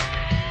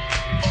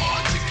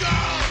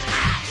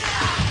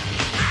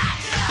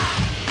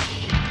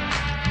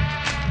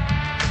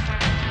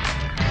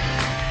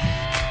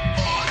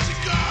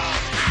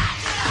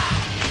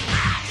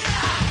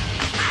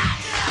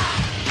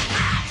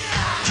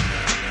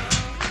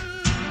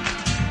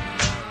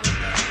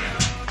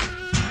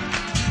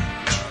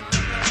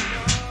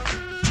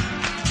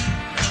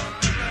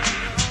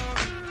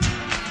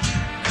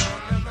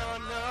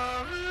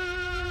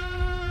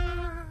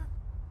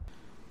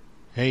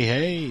Hey,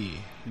 hey.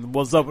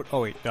 What's up?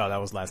 Oh, wait. No, that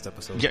was last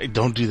episode. Yeah,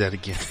 don't do that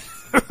again.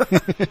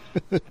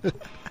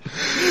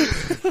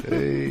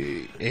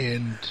 Hey,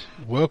 and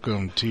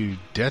welcome to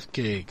Death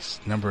Cakes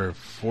number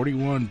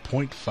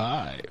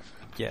 41.5.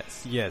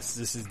 Yes.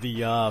 This is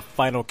the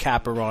final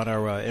capper on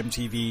our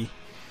MTV.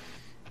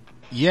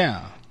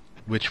 Yeah,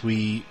 which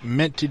we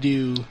meant to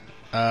do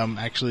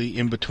actually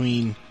in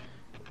between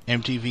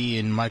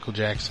MTV and Michael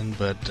Jackson,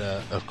 but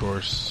of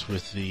course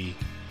with the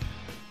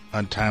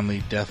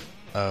untimely death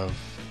of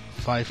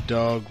Phife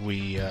Dawg,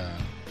 we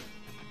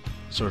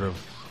sort of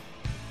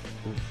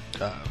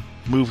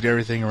moved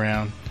everything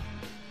around.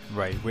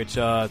 Right, which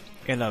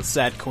in a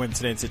sad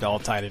coincidence, it all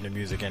tied into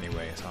music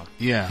anyway. So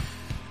yeah.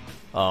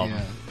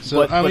 yeah.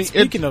 So but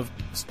speaking of,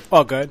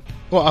 oh, good.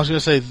 Well, I was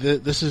going to say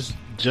this is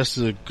just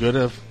as good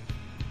of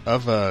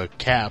a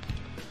cap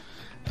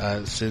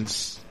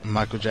since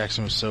Michael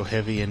Jackson was so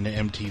heavy into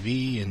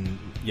MTV, and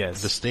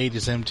yes, the state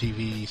is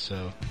MTV.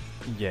 So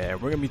yeah,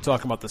 we're gonna be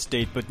talking about the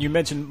state. But you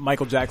mentioned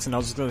Michael Jackson. I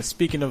was just going to,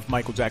 speaking of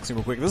Michael Jackson,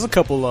 real quick. There's a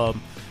couple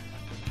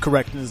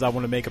corrections I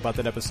want to make about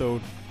that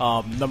episode.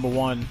 Number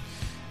one,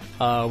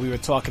 we were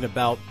talking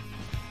about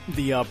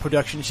the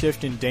production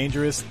shift in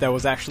Dangerous. That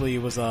was actually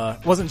it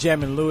wasn't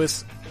Jammin'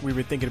 Lewis. We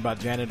were thinking about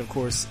Janet, of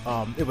course.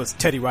 It was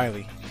Teddy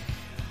Riley.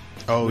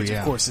 Oh, which yeah.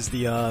 Of course is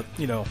the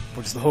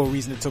which is the whole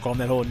reason it took on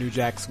that whole New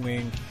Jack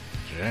Swing.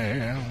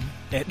 Jam.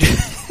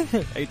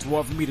 It's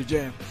war for me to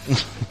jam.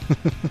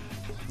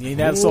 You ain't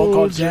had a song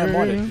called Jam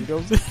on it. You know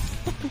what I'm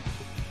saying?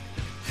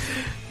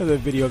 The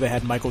video that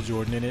had Michael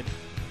Jordan in it.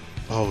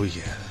 Oh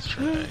yeah, that's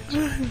right.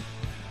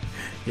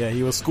 Yeah,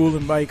 he was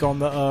schooling Mike on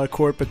the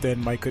court, but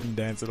then Mike couldn't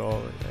dance at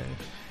all.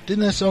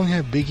 Didn't that song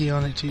have Biggie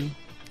on it too?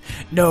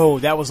 No,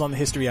 that was on the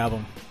History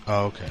album.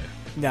 Oh, okay.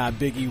 Nah,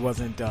 Biggie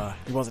wasn't.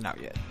 He wasn't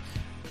out yet.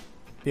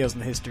 He was on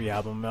the History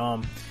album.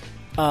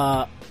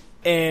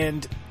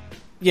 And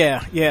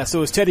yeah.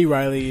 So it's Teddy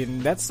Riley,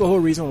 and that's the whole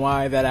reason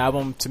why that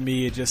album, to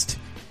me, it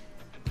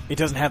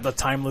doesn't have the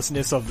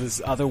timelessness of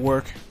his other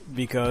work,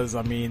 because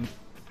I mean,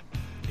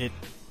 it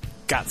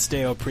got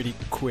stale pretty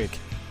quick.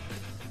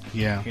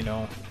 Yeah. You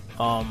know,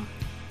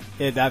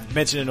 I've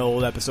mentioned in an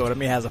old episode. I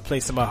mean, it has a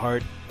place in my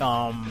heart.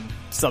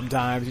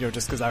 Sometimes,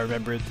 just because I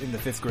remember it in the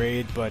 5th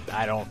grade, but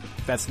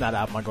that's not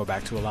an album I go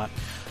back to a lot.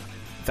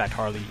 In fact,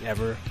 hardly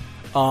ever.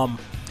 The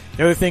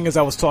other thing is,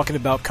 I was talking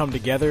about Come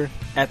Together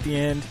at the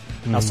end.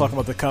 I was talking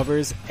about the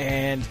covers,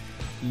 and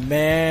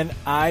man,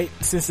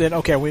 since then, I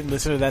went and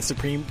listened to the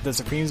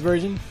Supremes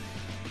version,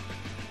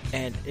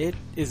 and it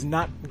is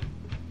not,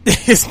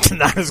 it's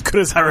not as good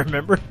as I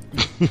remember.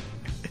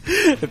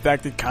 In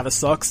fact, it kind of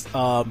sucks.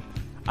 I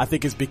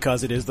think it's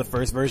because it is the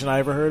first version I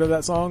ever heard of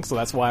that song, so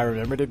that's why I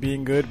remembered it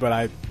being good, but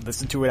I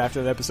listened to it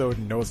after the episode,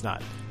 and no, it's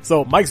not.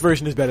 So Mike's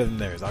version is better than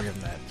theirs, I'll give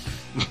him that.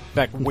 In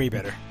fact, way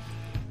better.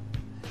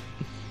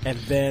 And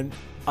then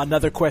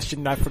another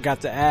question I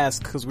forgot to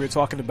ask, because we were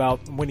talking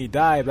about when he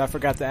died, but I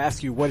forgot to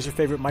ask you, what is your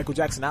favorite Michael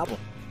Jackson album?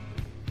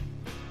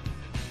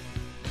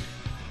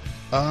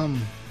 I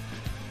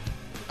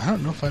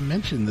don't know if I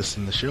mentioned this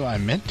in the show. I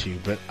meant to,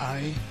 but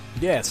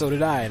yeah, so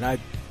did I, and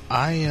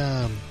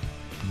I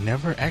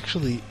never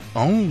actually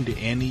owned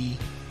any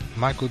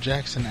Michael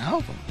Jackson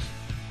albums.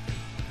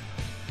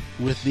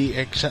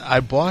 I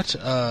bought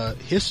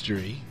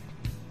History,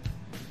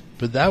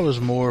 but that was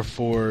more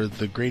for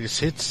the greatest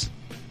hits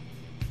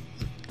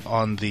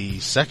on the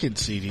second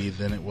CD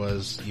than it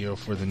was,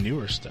 for the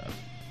newer stuff.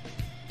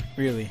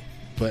 Really?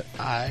 But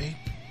I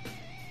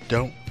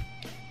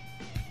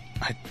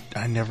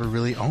never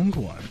really owned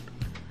one.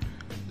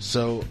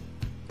 So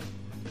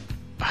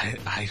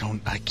I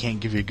can't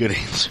give you a good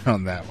answer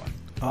on that one.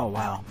 Oh,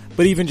 wow.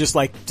 But even just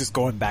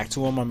going back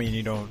to them, I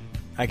mean,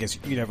 I guess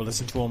you never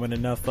listened to them in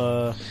enough,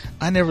 I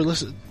never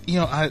listened,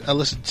 I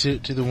listened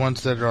to the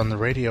ones that are on the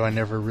radio. I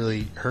never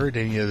really heard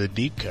any of the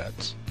deep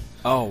cuts.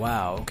 Oh,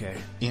 wow, okay.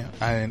 Yeah,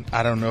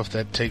 I don't know if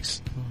that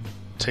takes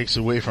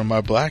away from my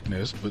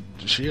blackness, but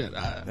shit.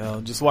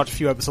 Just watch a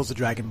few episodes of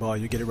Dragon Ball,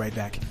 you get it right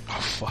back. Oh,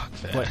 fuck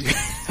that.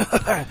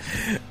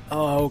 But,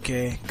 oh,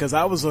 okay. Because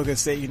I was going to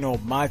say,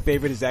 my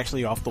favorite is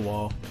actually Off the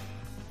Wall.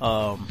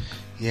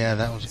 Yeah,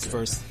 that was his good.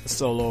 First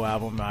solo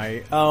album.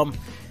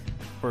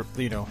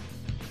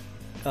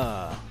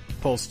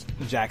 Post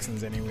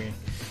Jackson's anyway.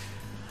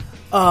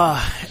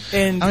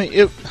 And I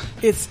mean,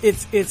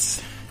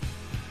 it's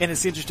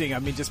interesting. I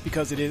mean, just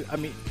because it is. I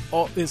mean,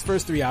 all his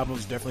first 3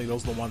 albums, definitely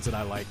those are the ones that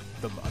I like.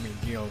 I mean,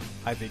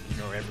 I think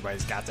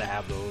everybody's got to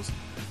have those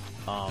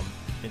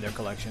in their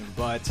collection.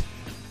 But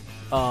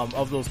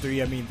of those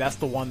 3, I mean, that's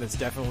the one that's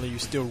definitely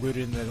still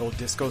rooted in that whole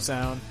disco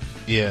sound.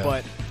 Yeah.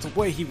 But the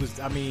way he was,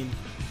 I mean,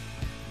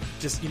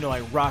 just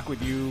like Rock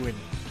With You, and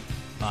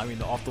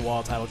the Off the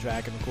Wall title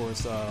track, and of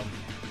course,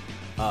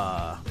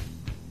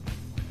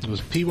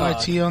 was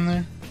PYT on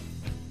there?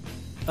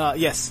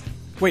 Yes.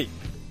 Wait.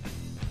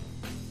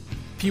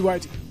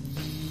 PYT.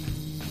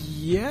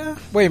 Yeah.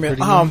 Wait a minute.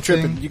 Pretty I'm Young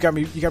tripping. Thing? You got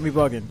me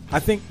bugging. I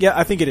think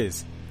it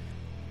is.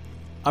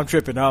 I'm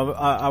tripping.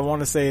 I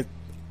want to say.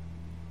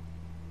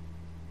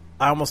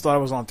 I almost thought it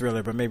was on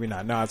Thriller, but maybe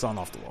not. No, it's on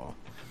Off the Wall.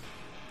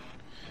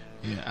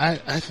 Yeah,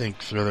 I think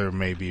Thriller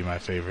may be my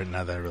favorite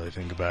now that I really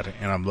think about it,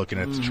 and I'm looking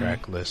at the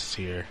track lists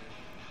here.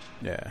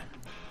 Yeah.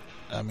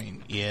 I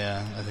mean,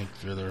 yeah, I think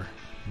Thriller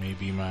may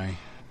be my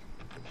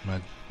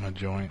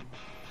joint.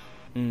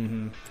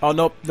 Mm-hmm. Oh,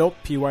 nope.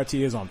 PYT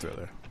is on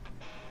Thriller.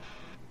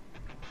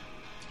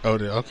 Oh,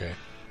 okay.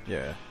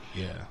 Yeah.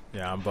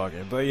 Yeah, I'm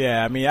bugging. But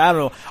yeah, I mean, I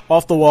don't know.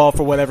 Off the Wall,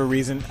 for whatever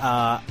reason,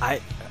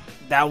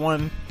 that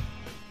one,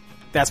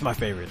 that's my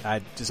favorite.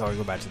 I just always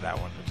go back to that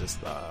one.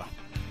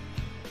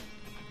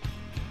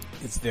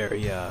 It's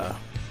very, like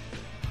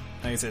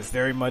I said, it's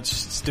very much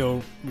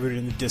still rooted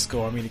in the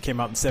disco. I mean, it came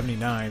out in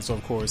 79, so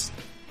of course,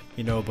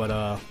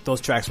 but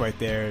those tracks right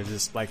there,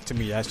 just like, to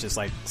me, that's just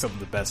like some of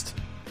the best.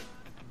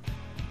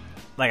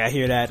 Like, I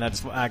hear that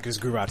and I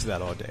just grew out to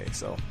that all day,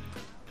 so.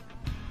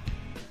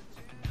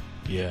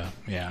 Yeah,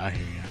 I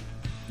hear you.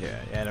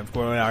 Yeah, and of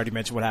course, I already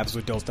mentioned what happens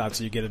with Don't Stop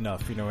Till You Get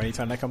Enough.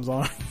 Anytime that comes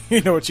on,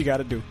 you know what you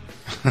gotta do.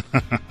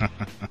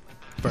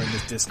 Burn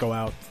this disco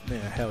out. Yeah,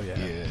 hell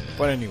yeah.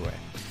 But anyway,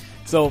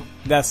 so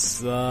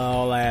that's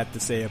all I had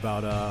to say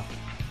about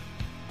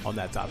on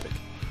that topic.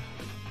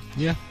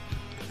 Yeah.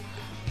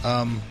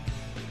 I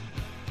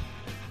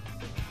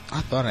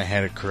thought I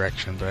had a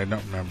correction, but I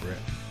don't remember it.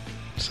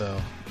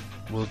 So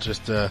we'll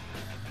just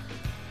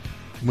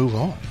move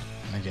on,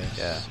 I guess.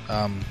 Yeah.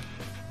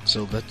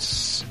 So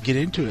let's get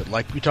into it.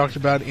 Like we talked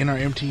about in our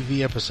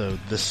MTV episode,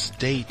 The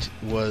State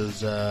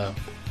was a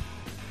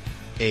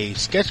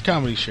sketch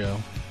comedy show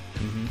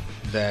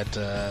that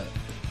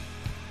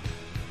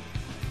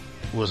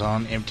was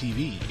on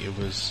MTV. It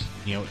was,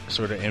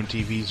 sort of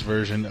MTV's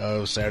version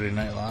of Saturday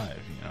Night Live,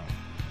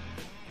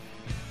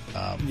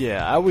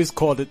 Yeah, I always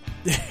called it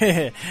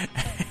the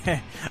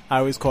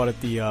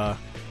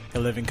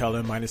Living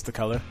Color minus the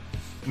color.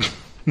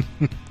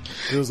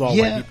 It was all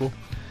white people.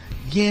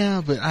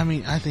 Yeah, but I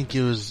mean, I think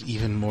it was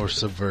even more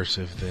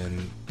subversive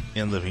than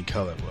In Living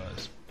Color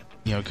was.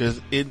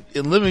 Because in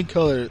Living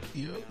Color,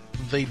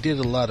 they did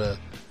a lot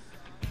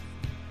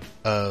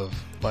of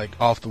like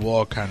off the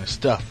wall kind of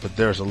stuff, but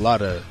there's a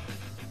lot of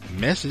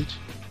message.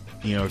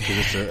 Because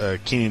it's a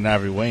Keenen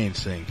Ivory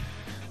Wayans thing.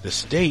 The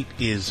State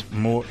is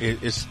more.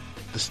 The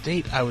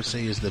State, I would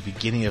say, is the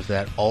beginning of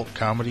that alt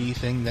comedy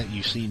thing that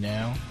you see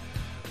now,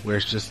 where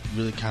it's just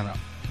really kind of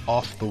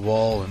off the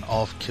wall and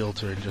off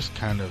kilter and just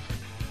kind of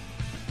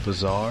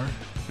bizarre.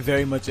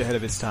 Very much ahead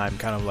of its time,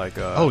 kind of like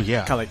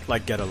kind of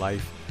like Get a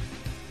Life.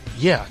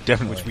 Yeah,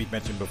 definitely. Which we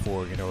mentioned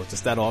before.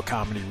 Just that all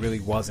comedy really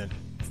wasn't.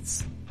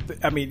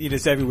 I mean,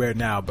 it's everywhere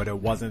now, but it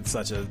wasn't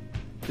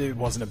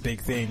a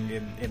big thing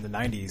in the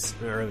 90s,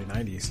 the early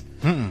 90s.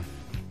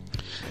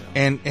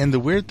 And the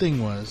weird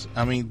thing was,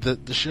 I mean,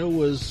 the show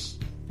was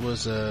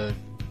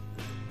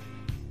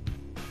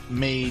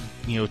made,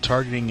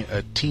 targeting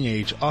a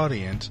teenage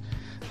audience.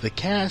 The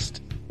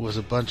cast was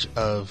a bunch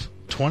of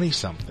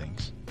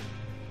 20-somethings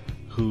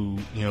who,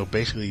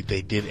 basically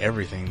they did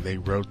everything. They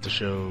wrote the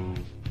show,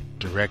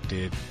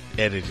 directed,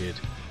 edited.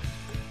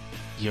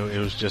 It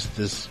was just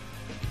this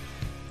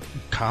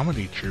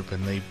comedy troupe,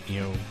 and they,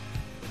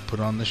 put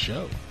on the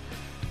show.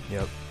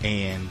 Yep.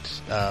 And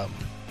I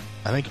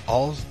think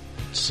all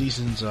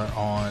seasons are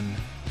on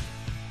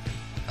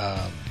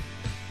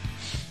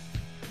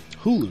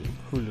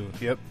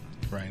Hulu. Yep.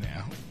 Right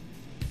now.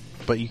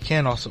 But you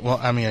can also, well,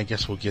 I mean, I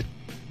guess we'll get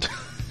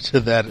to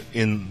that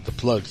in the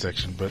plug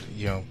section, but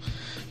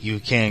you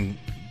can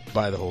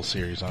buy the whole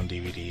series on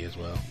DVD as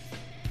well.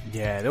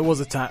 Yeah, there was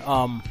a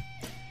time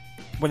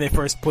when they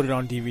first put it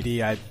on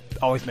DVD, I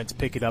always meant to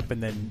pick it up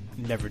and then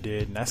never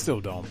did, and I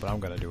still don't, but I'm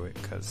gonna do it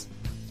because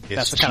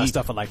that's the kind of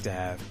stuff I like to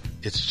have.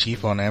 It's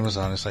cheap on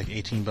Amazon. It's like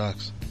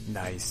 $18.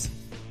 Nice.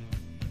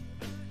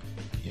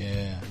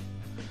 Yeah.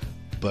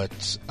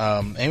 But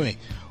anyway,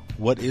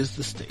 what is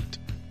The State?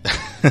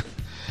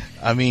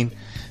 I mean,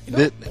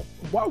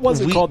 why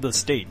was it called The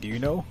State? Do you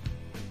know?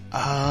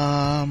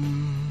 I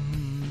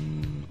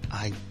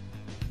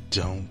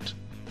don't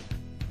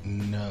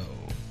know.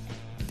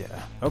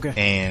 Yeah. Okay.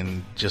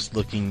 And just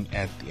looking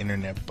at the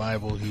Internet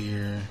Bible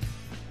here,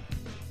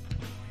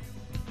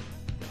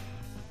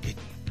 it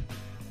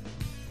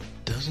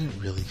doesn't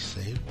really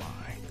say why.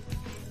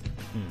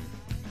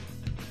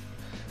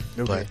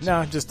 Okay.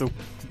 No, just a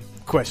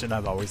question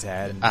I've always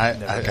had. And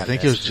I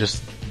think it was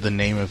just the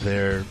name of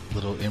their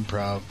little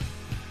improv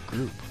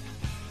group.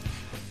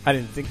 I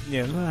didn't think.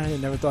 Yeah, I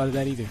never thought of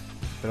that either.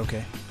 But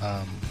okay.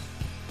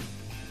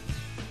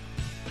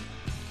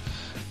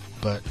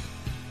 But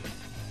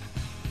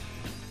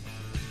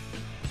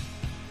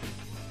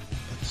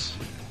let's see.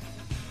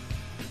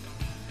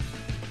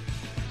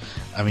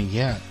 I mean,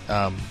 yeah.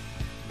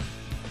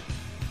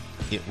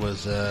 It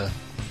was a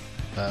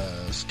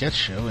sketch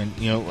show, and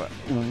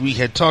we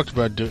had talked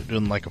about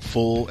doing like a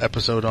full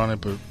episode on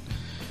it, but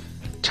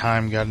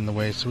time got in the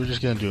way, so we're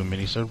just going to do a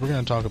mini-sode. We're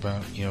going to talk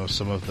about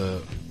some of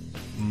the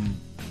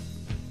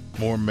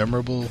more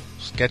memorable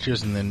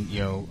sketches, and then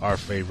our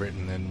favorite,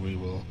 and then we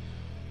will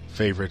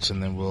favorites,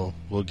 and then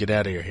we'll get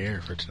out of your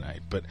hair for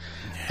tonight. But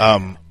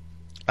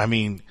I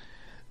mean,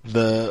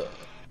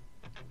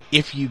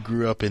 if you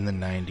grew up in the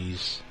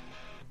 90s,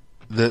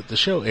 the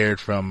show aired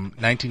from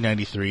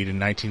 1993 to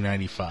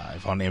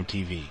 1995 on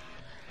MTV,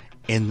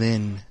 and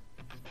then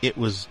it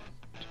was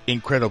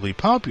incredibly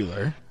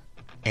popular,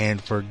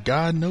 and for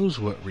God knows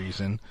what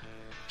reason,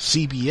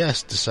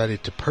 CBS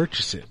decided to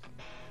purchase it.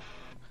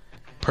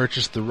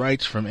 Purchase the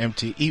rights from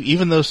MTV,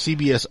 even though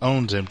CBS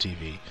owns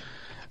MTV.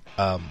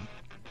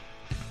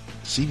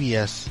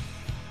 CBS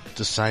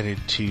decided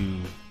to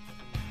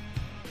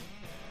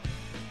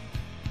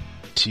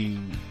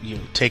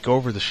take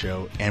over the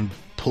show and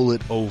pull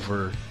it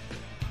over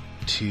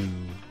to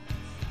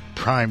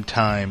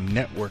primetime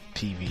network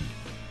TV,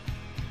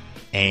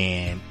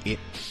 and it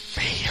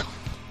failed.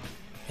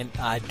 And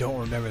I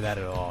don't remember that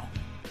at all.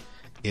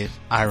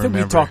 I remember.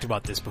 think we talked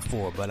about this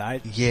before,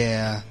 but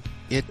Yeah,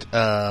 it.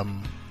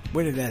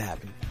 When did that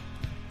happen?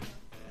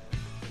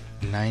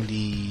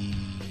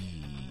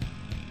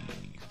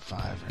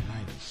 95 or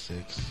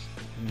 96.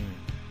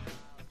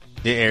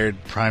 It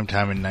aired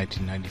primetime in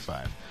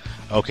 1995.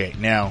 Okay,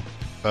 now,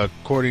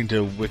 according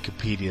to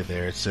Wikipedia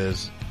there, it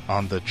says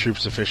on the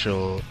Troops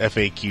official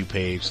FAQ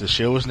page, the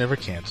show was never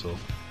canceled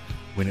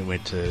when it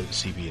went to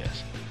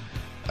CBS.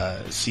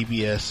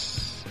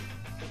 CBS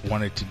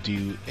wanted to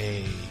do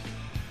a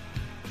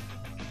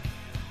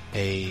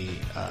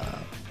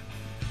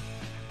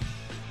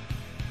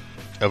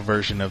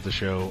version of the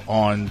show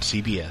on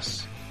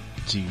CBS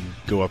to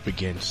go up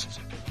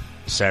against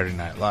Saturday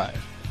Night Live.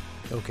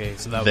 Okay,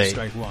 so that was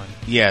strike one.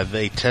 Yeah,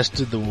 they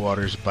tested the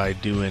waters by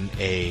doing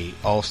a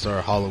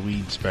All-Star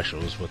Halloween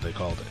special, is what they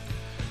called it,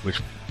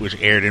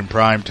 which aired in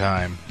prime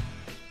time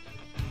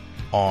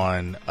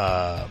on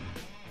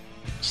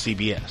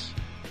CBS,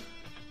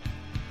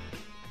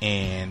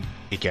 and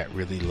it got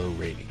really low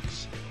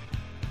ratings.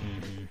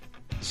 Mm-hmm.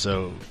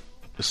 So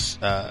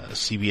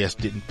CBS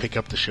didn't pick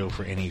up the show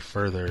for any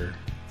further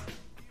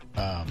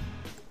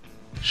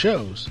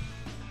shows,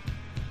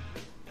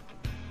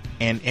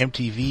 and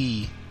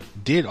MTV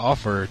did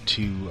offer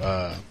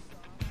to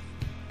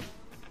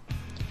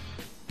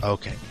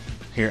okay,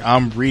 here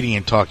I'm reading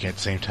and talking at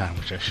the same time,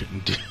 which I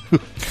shouldn't do.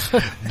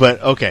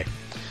 But okay,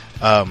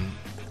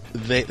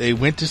 they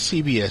went to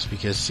CBS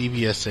because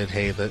CBS said,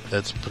 hey,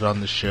 let's put on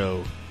the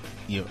show,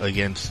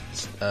 against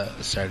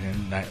Saturday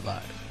Night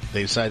Live.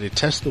 They decided to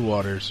test the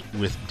waters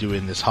with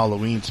doing this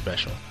Halloween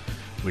special,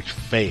 which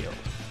failed.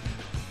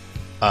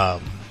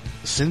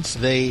 Since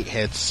they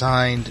had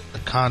signed a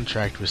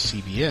contract with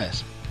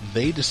CBS,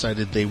 they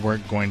decided they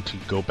weren't going to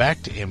go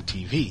back to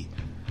MTV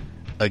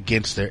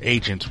against their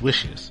agent's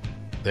wishes.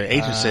 Their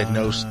agent said,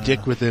 no,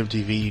 stick with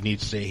MTV, you need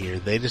to stay here.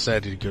 They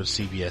decided to go to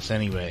CBS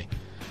anyway.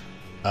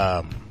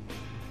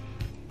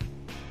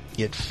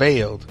 It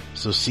failed,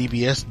 so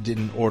CBS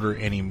didn't order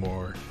any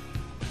more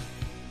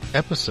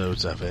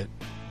episodes of it.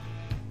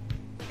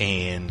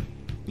 And,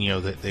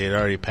 they had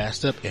already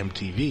passed up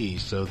MTV,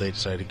 so they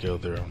decided to go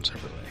their own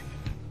separate way.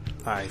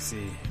 I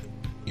see.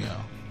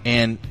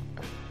 And,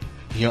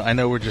 I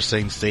know we're just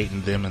saying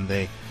Satan, them, and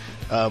they.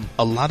 A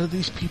lot of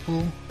these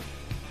people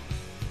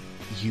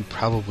you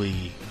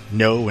probably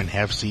know and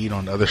have seen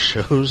on other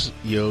shows,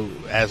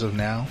 as of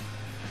now.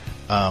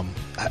 I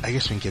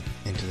guess we can get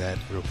into that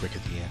real quick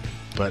at the end.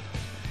 But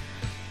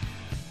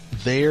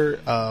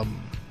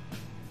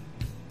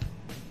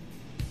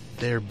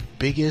their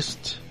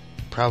biggest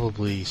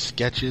probably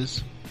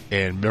sketches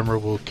and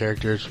memorable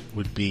characters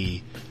would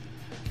be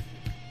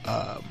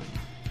I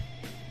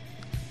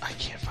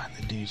can't find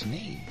the dude's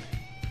name.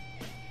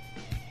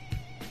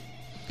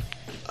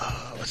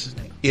 What's his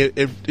name?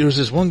 It was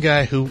this one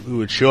guy who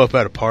would show up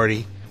at a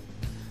party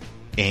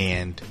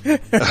and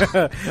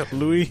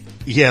Louis.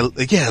 Yeah,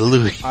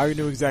 Louis. I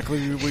knew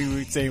exactly what you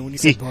were saying when you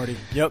said party.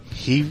 Yep.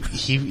 He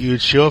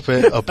would show up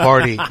at a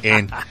party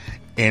and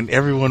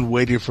everyone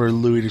waited for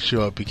Louis to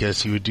show up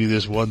because he would do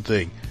this one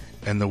thing,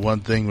 and the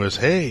one thing was,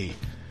 hey,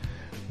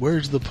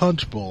 where's the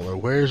punch bowl or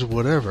where's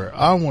whatever?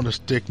 I want to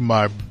stick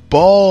my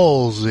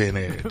balls in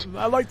it.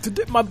 I like to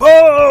dip my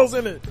balls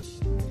in it.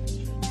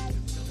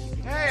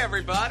 Hey,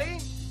 everybody.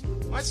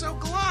 Why so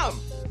glum?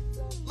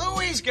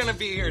 Louie's gonna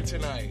be here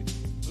tonight.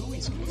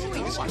 Hey,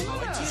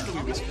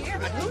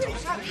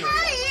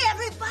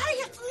 everybody,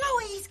 it's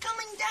Louie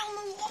coming down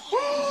the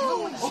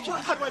wall.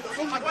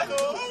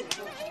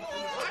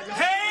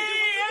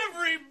 Hey,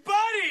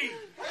 everybody!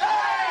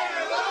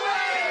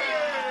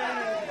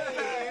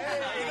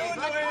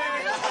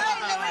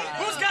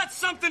 Who's got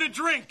something to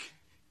drink?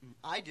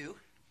 I do.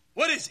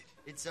 What is it?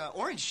 It's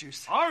orange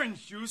juice.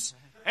 Orange juice?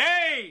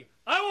 Hey,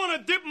 I want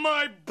to dip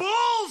my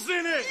balls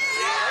in it!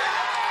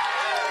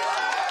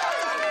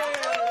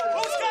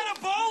 Who's got a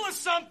bowl of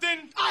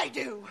something? I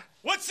do.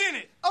 What's in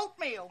it?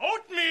 Oatmeal.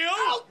 Oatmeal?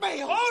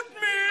 Oatmeal.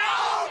 Oatmeal?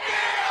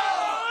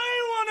 I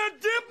want to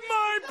dip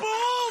my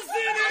balls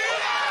in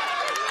it!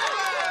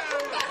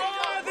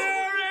 Are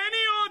there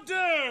any hors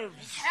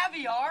d'oeuvres?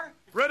 Caviar.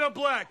 Red or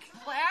black?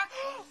 Black.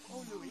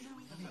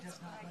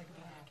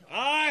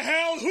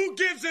 Hell, who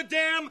gives a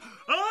damn?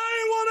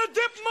 I want to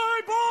dip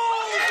my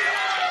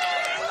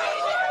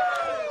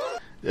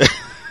balls!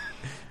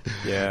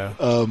 Yeah.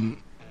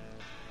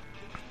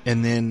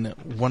 And then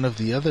one of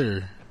the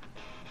other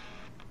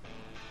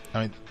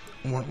I mean,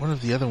 one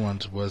of the other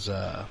ones was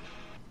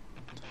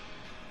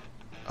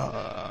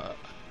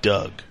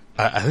Doug.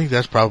 I think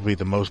that's probably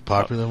the most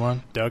popular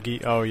one.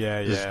 Dougie. Oh yeah,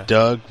 Is yeah.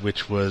 Doug,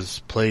 which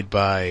was played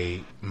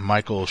by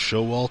Michael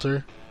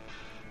Showalter,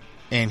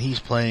 and he's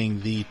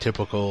playing the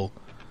typical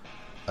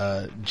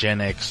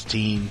Gen X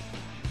teen.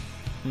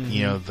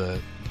 You know,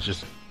 the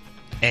just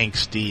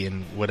angsty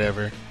and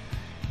whatever.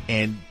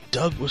 And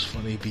Doug was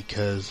funny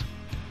because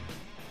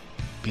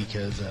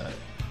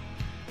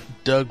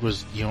Doug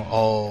was, you know,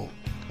 all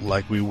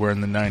like we were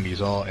in the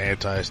 90s, all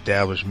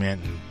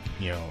anti-establishment, and,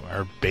 you know,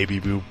 our baby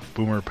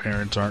boomer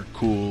parents aren't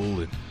cool,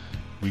 and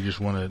we just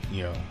want to,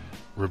 you know,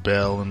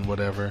 rebel and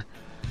whatever.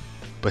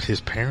 But his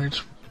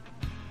parents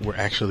were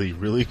actually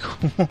really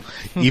cool,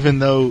 even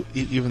though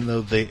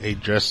they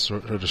dressed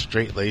sort of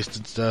straight-laced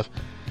and stuff.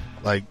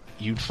 Like,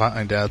 you'd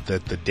find out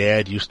that the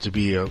dad used to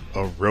be a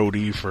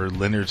roadie for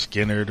Lynyrd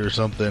Skynyrd or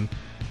something,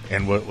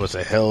 and what was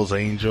a Hell's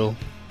Angel,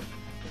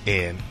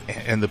 and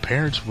the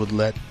parents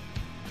would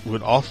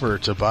offer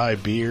to buy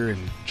beer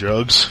and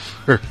drugs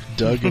for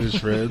Doug and his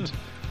friends,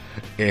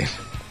 and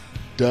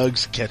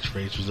Doug's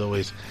catchphrase was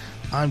always,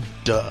 "I'm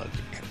Doug,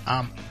 and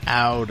I'm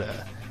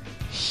outta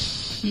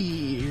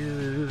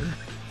here,"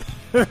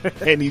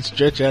 and he'd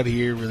stretch out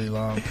here really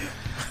long,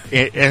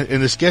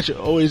 and the sketch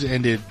always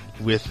ended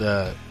with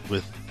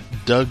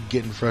Doug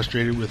getting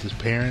frustrated with his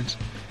parents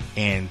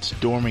and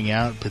storming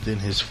out, but then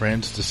his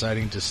friends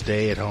deciding to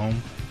stay at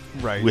home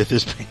with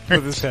his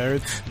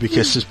parents.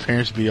 Because his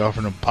parents would be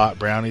offering him pot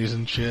brownies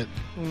and shit.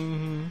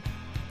 Mm-hmm.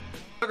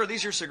 Are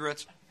these your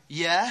cigarettes?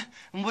 Yeah?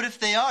 And what if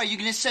they are? You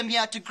gonna send me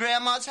out to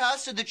Grandma's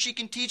house so that she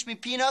can teach me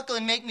pinochle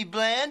and make me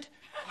bland?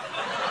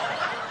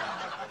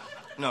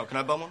 No, can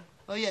I bum one?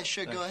 Oh, yeah,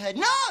 sure, go ahead.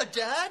 No,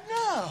 Dad,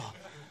 no.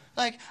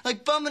 Like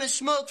bumming a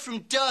smoke from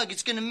Doug,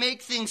 it's gonna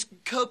make things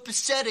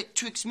copacetic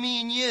twixt me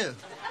and you.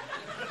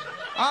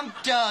 I'm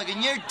Doug,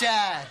 and you're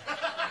Dad.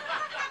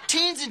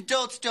 Teens and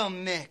adults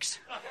don't mix.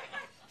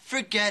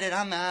 Forget it,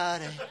 I'm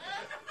out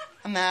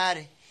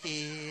of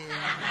here.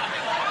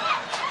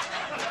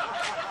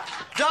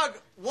 Doug,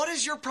 what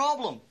is your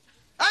problem?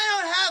 I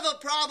don't have a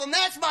problem,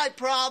 that's my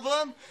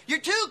problem. You're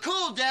too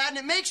cool, Dad, and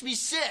it makes me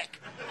sick.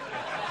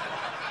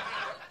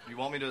 You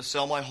want me to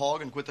sell my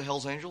hog and quit the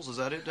Hells Angels? Is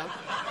that it, Doug?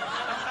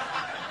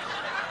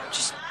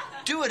 Just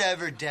do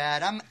whatever,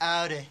 Dad. I'm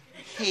out of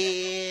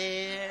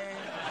here.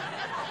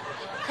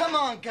 Come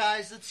on,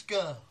 guys, let's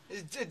go.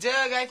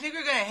 Doug, I think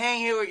we're gonna hang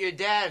here with your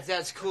dad if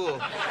that's cool.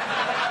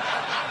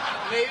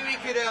 Maybe we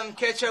could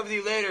catch up with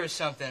you later or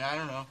something. I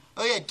don't know.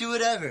 Oh, yeah, do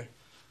whatever.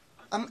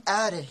 I'm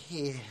out of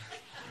here.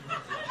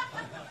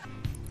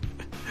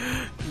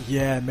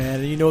 Yeah,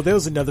 man. You know, there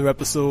was another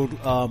episode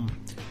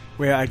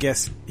where I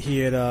guess he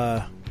had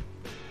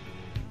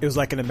it was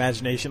like an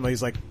imagination, like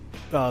he's like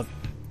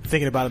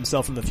thinking about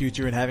himself in the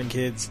future and having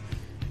kids,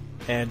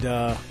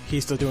 and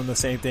he's still doing the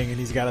same thing, and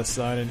he's got a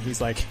son, and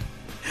he's like,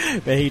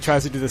 man, he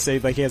tries to do the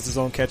same, like he has his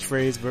own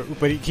catchphrase,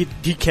 but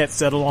he can't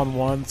settle on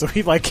one, so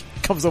he like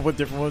comes up with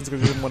different ones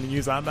because he doesn't want to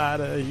use "I'm out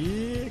of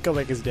here," cause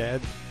like his dad,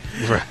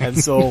 Right. and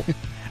so,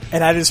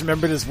 and I just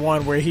remember this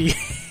one where he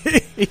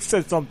he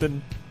said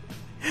something,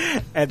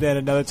 and then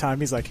another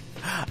time he's like,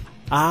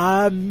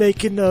 "I'm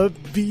making a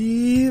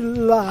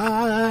beeline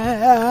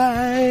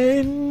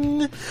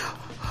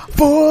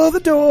for the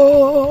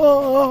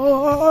door."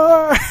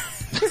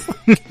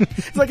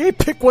 It's like, hey,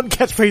 pick one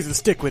catchphrase and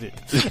stick with it.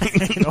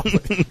 You know,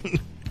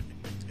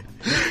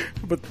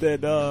 but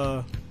then,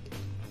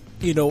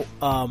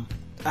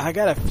 I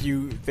got a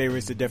few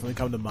favorites that definitely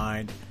come to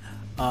mind.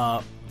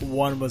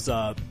 One was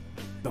the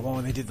one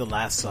when they did the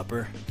Last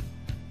Supper.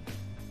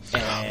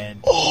 And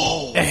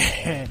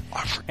I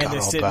forgot and they're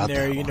all sitting about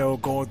there, that you one. know,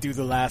 going through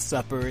the Last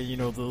Supper, you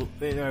know,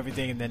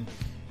 everything, and then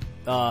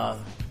I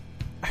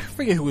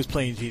forget who was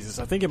playing Jesus.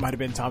 I think it might have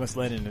been Thomas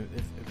Lennon,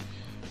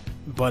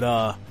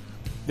 but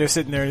they're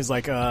sitting there, and he's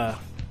like,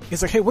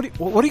 hey, what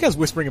are you guys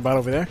whispering about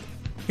over there?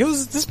 He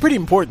goes, this is pretty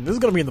important. This is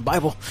going to be in the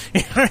Bible.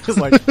 And I was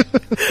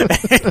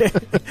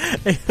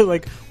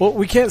like, well,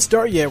 we can't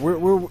start yet.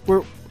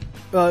 We're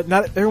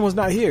not, everyone's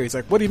not here. He's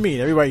like, what do you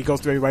mean? He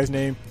goes through everybody's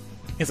name.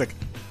 He's like,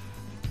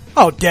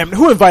 oh, damn it,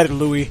 who invited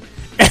Louis?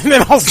 And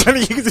then all of a sudden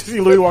you can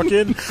see Louis walk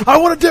in. I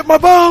want to dip my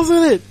balls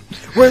in it.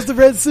 Where's the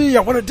Red Sea?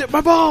 I want to dip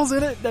my balls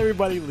in it. And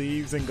everybody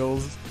leaves and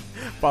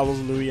follows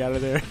Louis out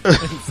of there.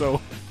 And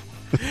so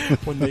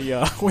when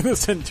the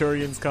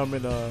centurions come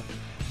and the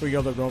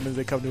Romans,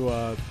 they come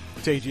to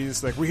take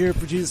Jesus, like, we're here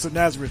for Jesus of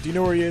Nazareth. Do you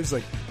know where he is?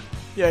 Like,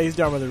 yeah, he's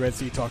down by the Red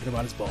Sea talking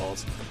about his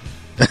balls.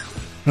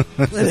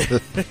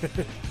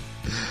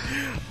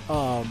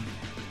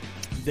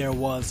 There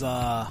was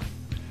let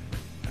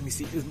me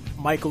see,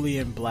 Michael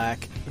Ian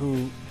Black,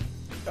 who,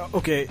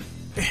 okay,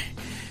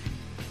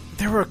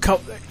 there were a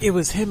couple, it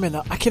was him and,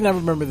 I cannot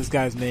remember this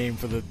guy's name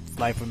for the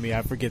life of me,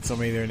 I forget so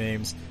many of their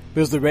names. It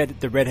was the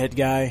redhead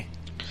guy,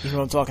 you know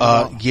what I'm talking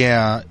about?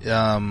 Yeah,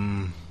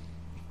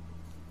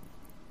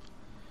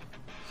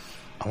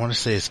 I want to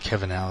say it's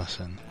Kevin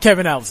Allison.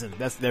 Kevin Allison,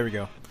 there we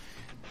go.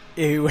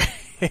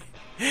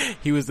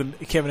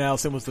 Kevin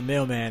Allison was the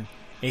mailman,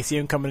 and you see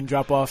him coming and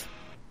drop off,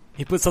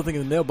 He puts something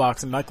in the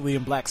mailbox, and Michael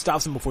Ian Black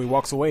stops him before he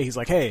walks away. He's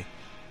like, "Hey."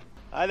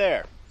 Hi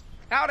there.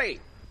 Howdy.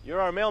 You're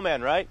our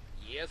mailman, right?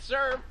 Yes,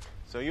 sir.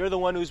 So you're the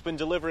one who's been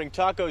delivering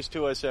tacos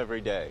to us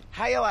every day.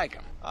 How you like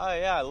them? Oh,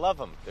 yeah, I love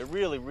them. They're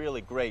really,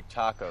 really great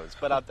tacos.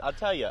 But I'll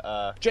tell you,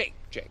 Jake.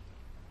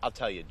 I'll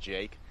tell you,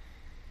 Jake.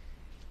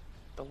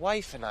 The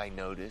wife and I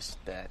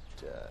noticed that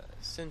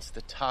since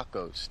the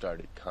tacos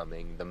started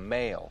coming, the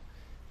mail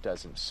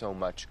doesn't so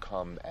much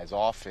come as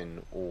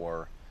often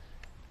or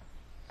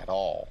at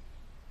all.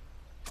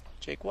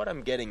 Jake, what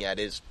I'm getting at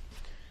is,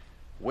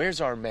 where's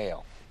our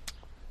mail?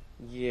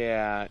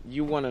 Yeah,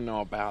 you want to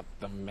know about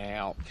the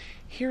mail.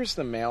 Here's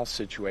the mail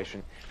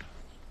situation.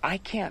 I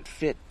can't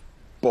fit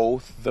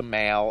both the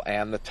mail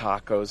and the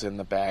tacos in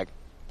the bag.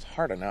 It's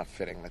hard enough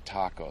fitting the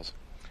tacos.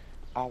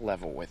 I'll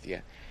level with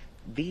you.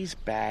 These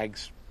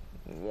bags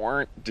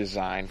weren't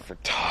designed for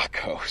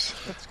tacos.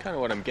 That's kind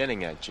of what I'm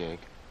getting at,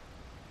 Jake.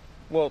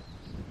 Well,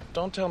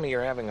 don't tell me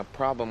you're having a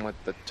problem with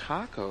the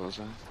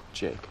tacos.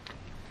 Jake,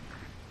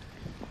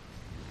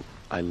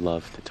 I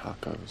love the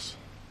tacos.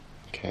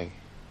 Okay?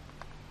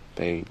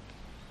 They're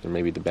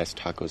maybe the best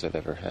tacos I've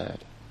ever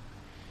had.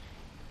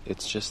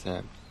 It's just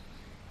that,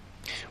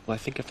 well, I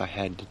think if I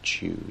had to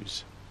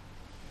choose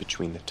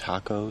between the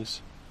tacos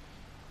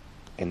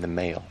and the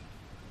mail,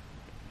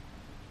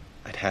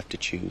 I'd have to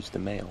choose the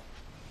mail.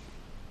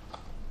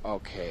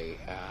 Okay,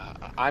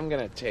 I'm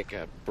going to take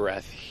a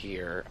breath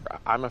here.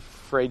 I'm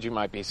afraid you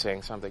might be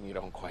saying something you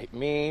don't quite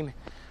mean.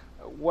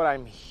 What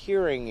I'm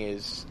hearing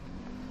is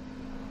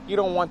you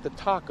don't want the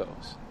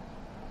tacos.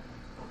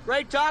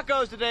 Great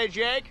tacos today,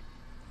 Jake.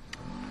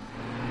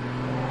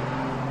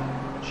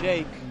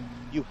 Jake,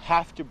 you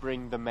have to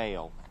bring the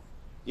mail.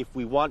 If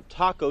we want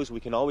tacos,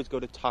 we can always go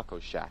to Taco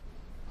Shack.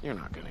 You're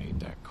not going to eat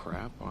that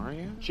crap, are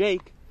you?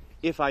 Jake,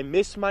 if I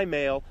miss my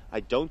mail,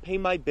 I don't pay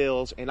my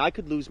bills, and I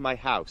could lose my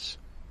house.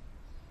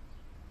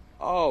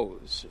 Oh,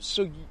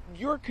 so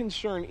your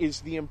concern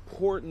is the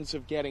importance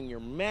of getting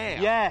your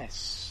mail?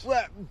 Yes.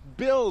 Well,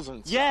 bills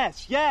and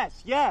stuff.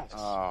 Yes.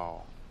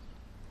 Oh.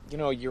 You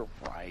know, you're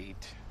right.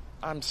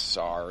 I'm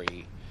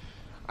sorry.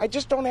 I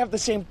just don't have the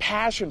same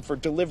passion for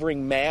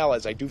delivering mail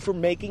as I do for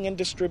making and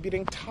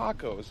distributing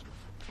tacos.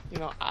 You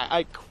know,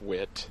 I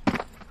quit.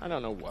 I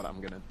don't know what I'm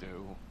going to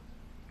do.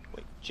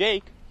 Wait,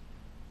 Jake,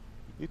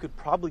 you could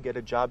probably get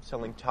a job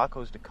selling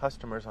tacos to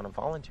customers on a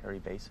voluntary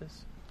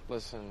basis.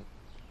 Listen,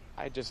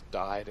 I just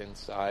died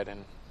inside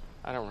and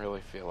I don't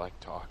really feel like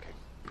talking.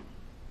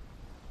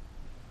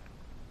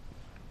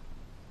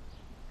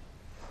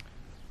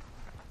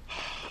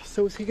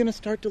 So is he going to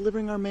start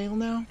delivering our mail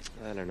now?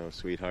 I don't know,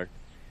 sweetheart.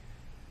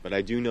 But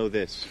I do know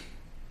this.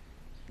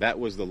 That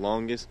was the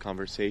longest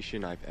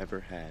conversation I've ever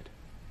had.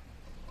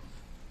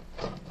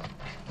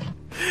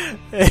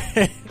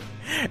 And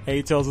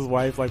he tells his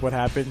wife, like, what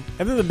happened.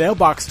 And then the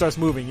mailbox starts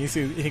moving.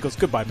 He goes,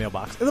 "Goodbye,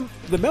 mailbox." And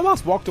the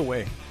mailbox walked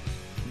away.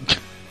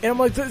 And I'm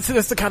like,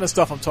 that's the kind of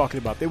stuff I'm talking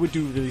about. They would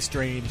do really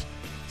strange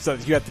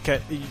stuff. You have to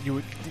catch,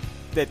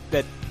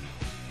 that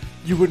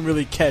you wouldn't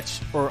really catch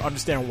or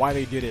understand why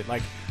they did it.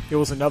 Like, there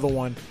was another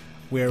one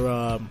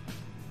where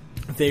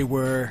they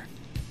were.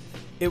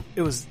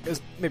 It was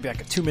maybe like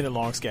a 2-minute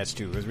long sketch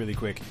too. It was really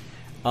quick,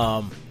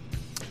 and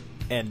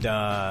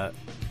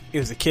it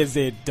was the kids.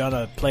 They had done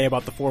a play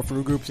about the 4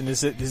 food groups, and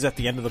this is at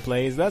the end of the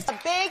play. That's A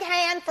big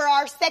hand for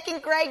our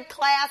 2nd grade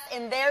class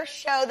in their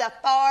show, The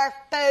 4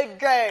 Food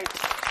Groups.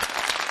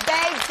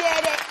 They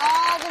did it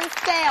all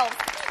themselves.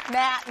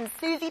 Matt and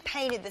Susie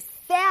painted the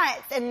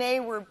sets, and they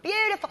were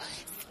beautiful.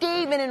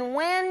 Stephen and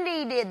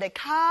Wendy did the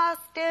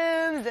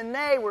costumes, and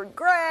they were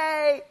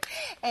great.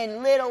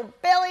 And little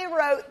Billy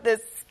wrote the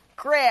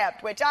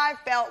script, which I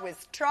felt was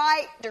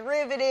trite,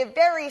 derivative,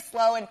 very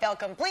slow, and fell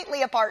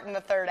completely apart in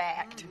the 3rd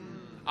act.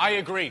 I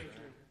agree.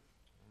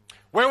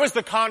 Where was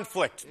the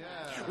conflict?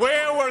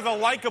 Where were the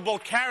likable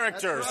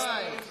characters?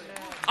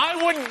 I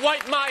wouldn't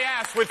wipe my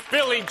ass with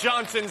Billy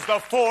Johnson's The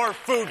 4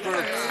 Food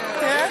Groups.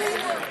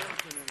 Yes?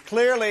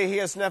 Clearly, he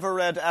has never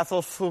read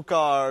Ethel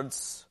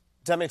Foucault's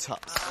Demi-Tasse.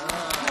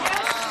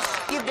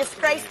 You've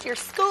disgraced your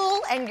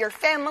school and your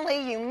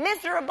family, you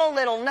miserable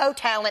little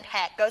no-talent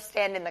hack. Go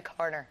stand in the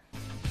corner.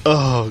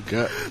 Oh,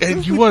 God.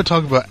 And you want to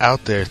talk about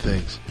out there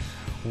things.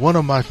 One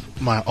of my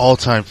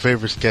all-time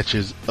favorite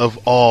sketches of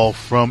all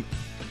from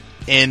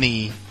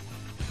any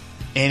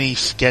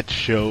sketch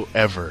show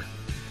ever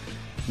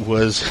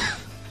was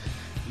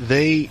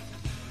they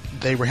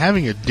were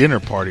having a dinner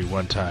party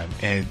one time,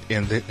 and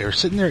they were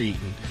sitting there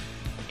eating,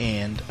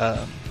 and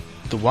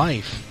the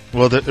wife,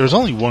 well, there was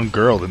only one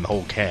girl in the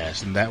whole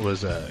cast, and that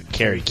was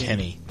Carrie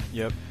Kenny.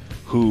 Yep.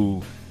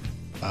 Whose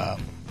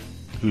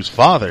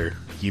father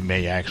you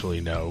may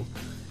actually know.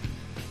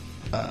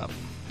 And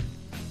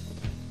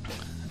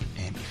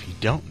if you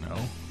don't know,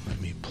 let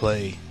me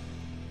play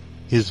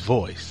his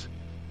voice.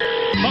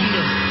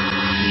 Thunder!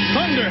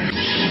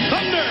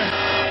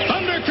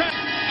 Thundercat!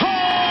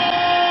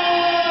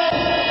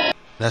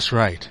 That's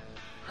right.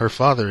 Her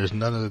father is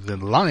none other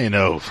than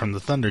Lion-O from the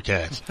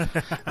Thundercats,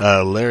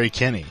 Larry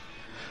Kenny.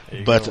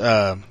 But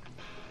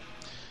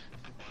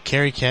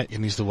Carrie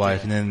Kennedy's the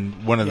wife, and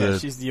then one of the...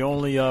 she's the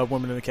only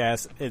woman in the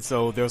cast, and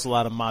so there's a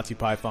lot of Monty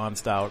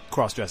Python-style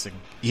cross-dressing.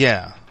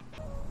 Yeah.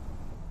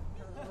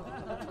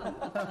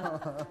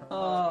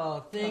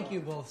 Oh, thank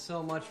you both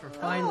so much for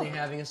finally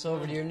having us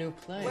over to your new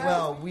place.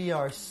 Well, we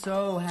are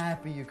so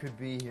happy you could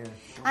be here.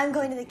 I'm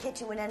going to the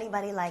kitchen. Would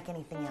anybody like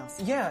anything else?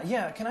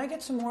 Yeah. Can I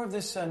get some more of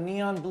this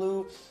neon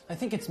blue? I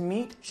think it's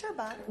meat. Sure,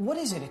 Bob. What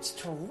is it? It's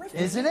terrific.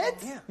 Isn't it?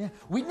 Yeah.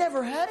 We'd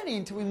never had any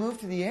until we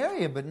moved to the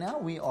area, but now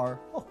we are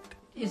hooked.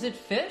 Is it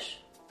fish?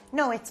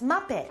 No, it's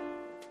Muppet.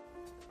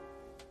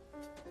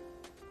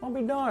 I'll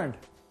be darned.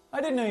 I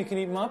didn't know you could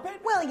eat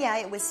Muppet. Well, yeah,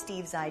 it was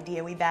Steve's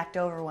idea. We backed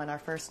over one our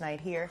first night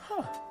here.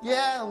 Huh.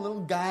 Yeah, a little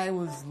guy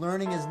was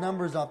learning his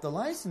numbers off the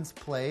license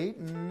plate,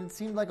 and it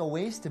seemed like a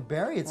waste to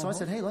bury it, so I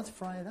said, hey, let's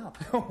fry it up.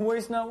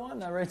 Waste not one,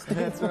 that right?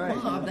 That's right.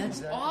 Bob,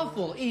 that's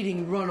awful,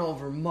 eating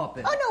run-over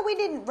Muppet. Oh, no, we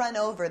didn't run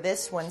over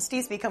this one.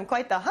 Steve's become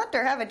quite the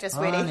hunter, haven't you,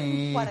 sweetie?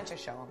 Honey. Why don't you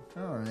show him?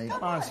 All right.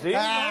 Come on, Steve.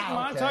 Come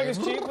on, talk is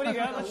cheap. What do you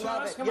got? Let's show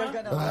us. Come on.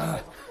 Gonna love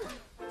it.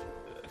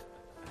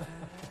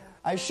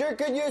 I sure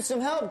could use some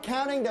help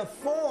counting to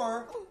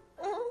 4.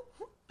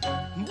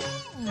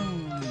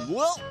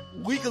 Well,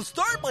 we can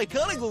start by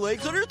counting the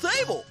legs on your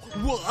table.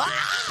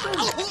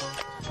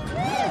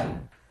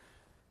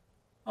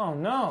 Oh,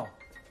 no.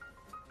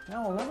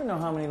 Now we'll never know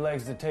how many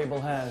legs the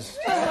table has.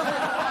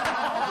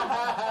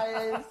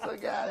 I still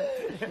got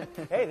it.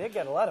 Hey, they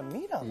got a lot of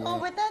meat on there. Oh,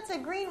 but that's a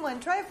green one.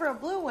 Try for a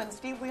blue one,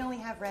 Steve. We only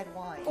have red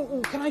wine. Oh,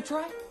 can I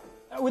try?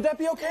 Would that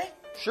be okay?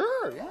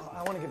 Sure, yeah.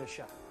 I want to give it a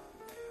shot.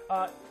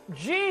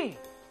 Gee,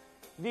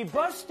 the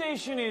bus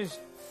station is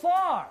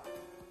far.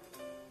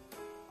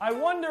 I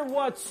wonder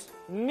what's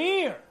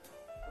near.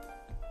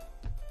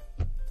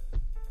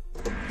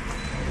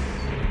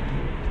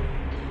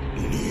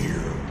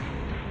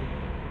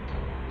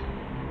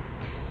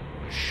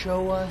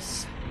 Show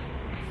us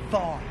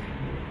far.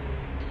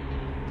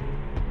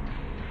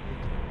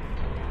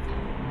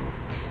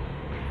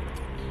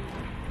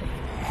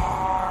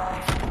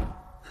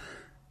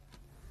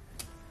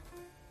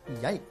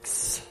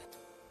 Yikes.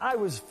 I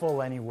was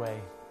full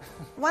anyway.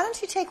 Why don't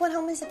you take one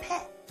home as a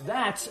pet?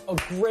 That's a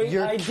great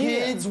Your idea.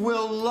 kids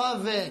will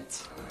love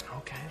it.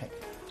 Okay.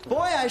 Boy,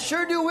 I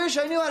sure do wish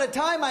I knew how to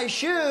tie my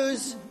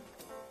shoes.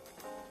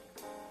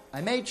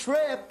 I may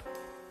trip.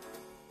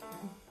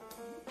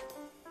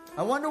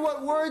 I wonder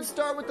what words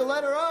start with the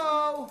letter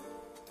O.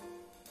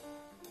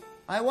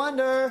 I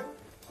wonder.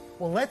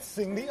 Well, let's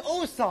sing the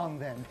O song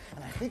then.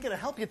 And I think it'll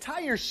help you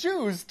tie your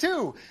shoes,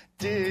 too.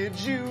 Did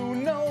you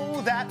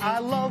know that I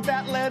love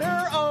that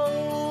letter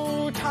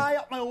O? Tie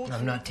up my old...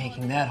 I'm not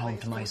taking that home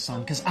to my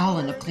son, because I'll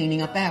end up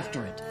cleaning up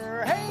after it.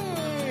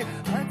 Hey,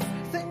 let's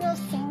sing a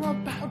song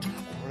about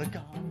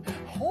Oregon.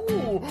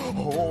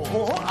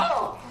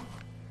 Oh.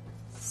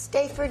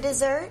 Stay for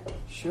dessert?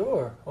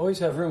 Sure. Always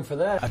have room for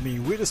that. I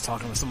mean, we're just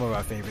talking about some of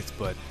our favorites,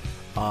 but,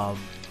 I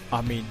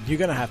mean, you're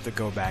gonna have to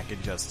go back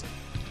and just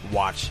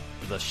watch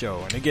the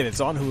show. And again,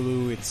 it's on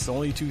Hulu. It's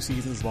only 2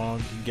 seasons long.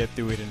 You can get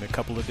through it in a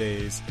couple of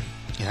days.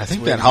 Yeah, I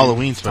think that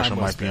Halloween special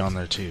might be on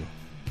there too.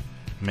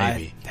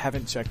 Maybe. I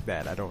haven't checked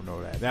that. I don't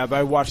know that. Now, but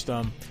I watched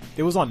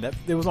it was on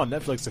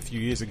Netflix a few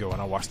years ago,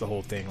 and I watched the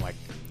whole thing like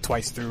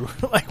twice through,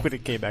 like when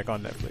it came back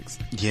on Netflix.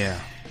 Yeah.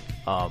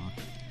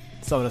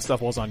 Some of the stuff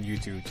was on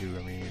YouTube too.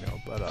 I mean,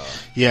 but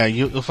yeah,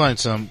 you'll find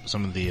some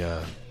of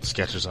the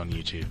sketches on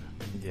YouTube.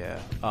 Yeah.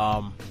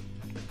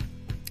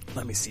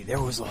 Let me see. There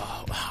was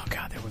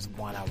there was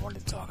one I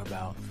wanted to talk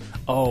about.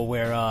 Oh,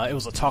 where it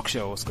was a talk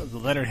show. It was called the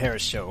Leonard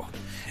Harris Show,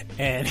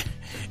 and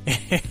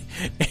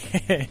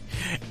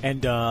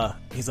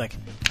he's like,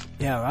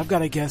 "Yeah, I've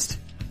got a guest."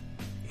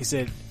 He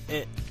said,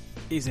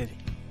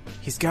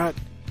 he's got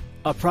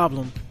a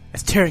problem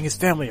that's tearing his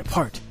family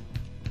apart.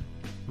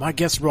 My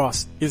guest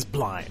Ross is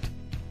blind.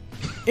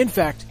 In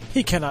fact,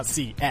 he cannot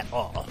see at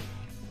all.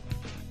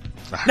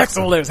 Next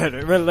on the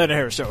Leonard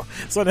Harris Show.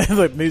 So then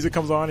the music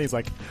comes on. He's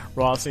like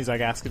Ross. He's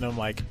like asking him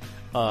like,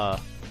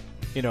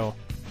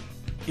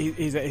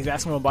 he's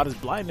asking him about his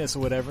blindness or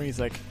whatever. He's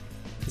like,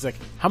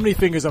 how many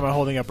fingers am I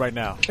holding up right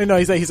now? And no,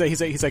 he said, so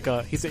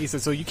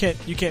you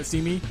can't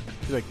see me?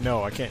 He's like,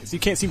 no, I can't. So you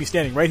can't see me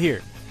standing right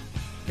here.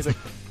 He's like,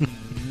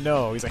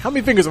 no. He's like, how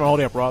many fingers am I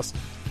holding up, Ross?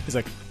 He's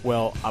like,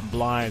 well, I'm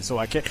blind, so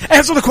I can't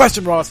answer the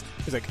question, Ross.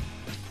 He's like,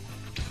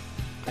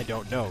 I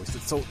don't know. He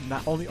said, so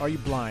not only are you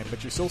blind,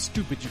 but you're so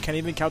stupid you can't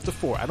even count to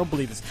 4. I don't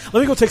believe this.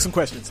 Let me go take some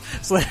questions.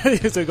 So he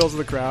goes to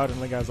the crowd,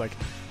 and the guy's like,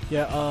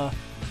 yeah,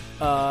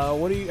 how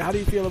do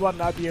you feel about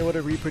not being able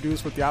to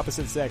reproduce with the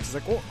opposite sex? He's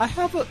like, well, I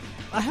have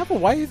a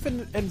wife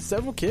and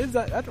several kids.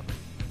 I don't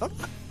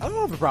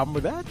have a problem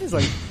with that. He's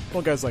like,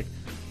 one guy's like,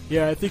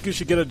 yeah, I think you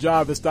should get a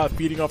job and stop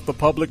feeding off the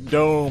public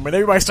dome. And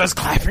everybody starts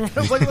clapping. I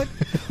was like,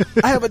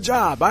 I have a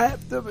job.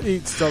 He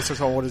tells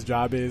us what his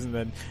job is, and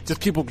then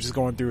just people just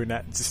going through and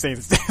that, just saying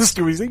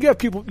stories. You got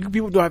people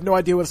who have no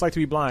idea what it's like to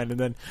be blind. And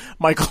then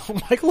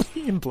Michael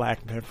Ian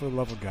Black, man, for the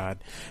love of God,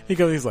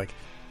 he's like,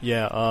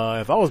 yeah,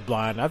 if I was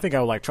blind, I think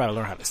I would like try to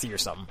learn how to see or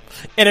something.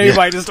 And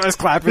everybody just starts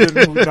clapping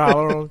and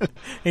hollering.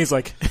 He's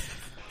like,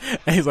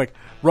 And he's like,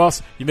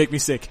 Ross, you make me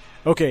sick.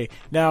 Okay,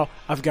 now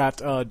I've got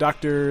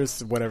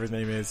doctors, whatever his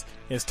name is.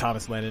 It's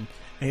Thomas Lennon.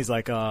 And he's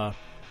like,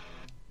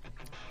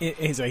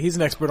 he's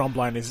an expert on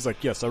blindness. He's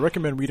like, yes, I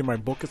recommend reading my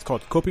book. It's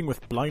called Coping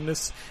with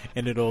Blindness,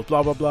 and it'll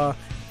blah, blah, blah.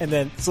 And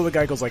then, so the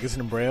guy goes like, is it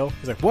in Braille?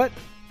 He's like, what?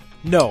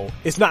 No,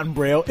 it's not in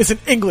Braille. It's in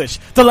English,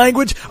 the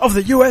language of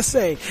the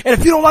USA. And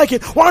if you don't like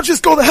it, why don't you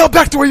just go the hell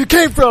back to where you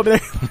came from?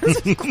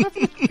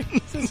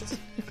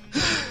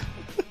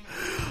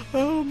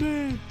 Oh,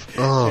 man.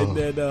 Oh. And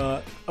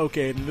then,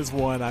 okay, and this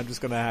one, I'm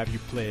just going to have you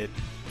play it.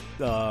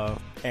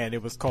 And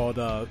it was called,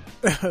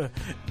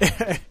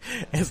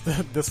 it's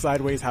the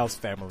Sideways House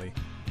Family.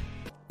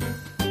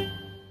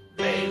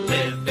 They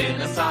live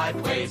in a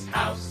sideways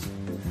house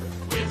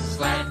with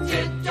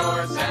slanted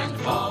doors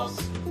and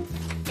walls.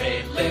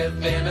 They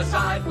live in a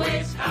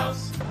sideways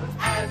house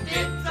and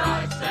it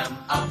drives them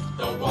up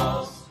the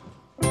walls.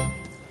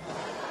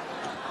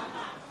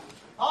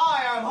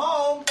 Hi, I'm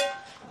home.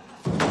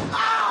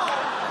 Ow!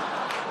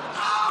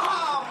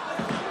 Ow!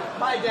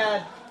 Hi,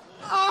 Dad.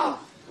 Oh,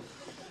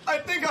 I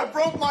think I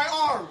broke my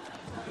arm.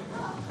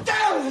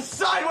 Damn this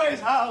sideways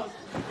house.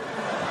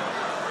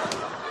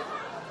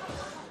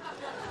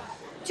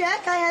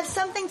 Jack, I have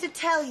something to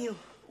tell you.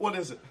 What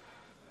is it?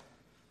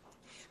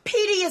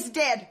 Petey is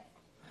dead.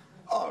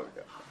 Oh,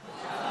 God.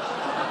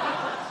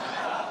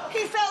 He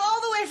fell all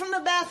the way from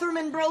the bathroom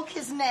and broke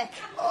his neck.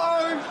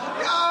 Oh,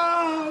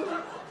 God.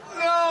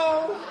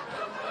 No.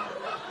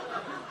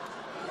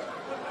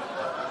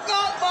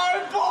 Not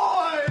my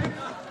boy.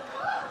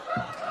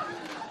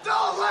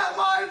 Don't let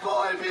my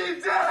boy be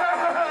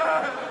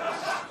dead.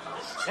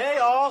 Hey,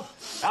 all.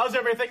 How's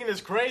everything in this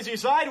crazy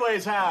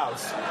sideways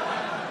house?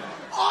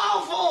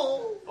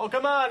 Awful. Oh,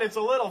 come on. It's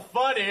a little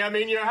funny. I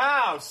mean, your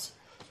house.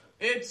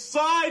 It's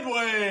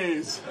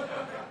sideways.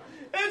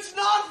 It's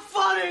not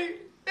funny.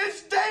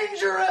 It's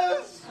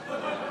dangerous.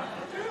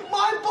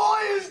 My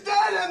boy is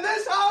dead and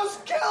this house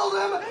killed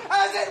him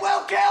as it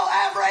will kill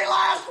every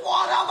last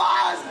one of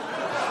us.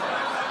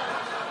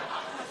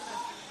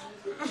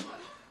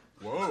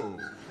 Whoa.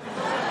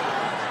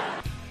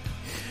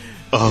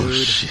 Oh,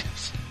 Dude.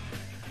 shit.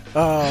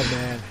 Oh,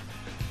 man.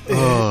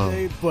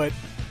 Oh. But,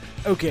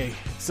 okay,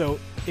 so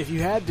if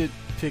you had to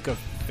pick a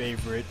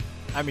favorite,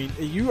 I mean,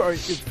 you are,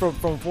 from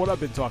what I've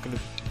been talking to,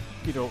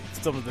 you know,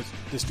 some of the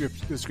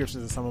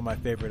descriptions of some of my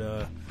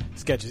favorite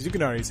sketches, you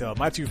can already tell.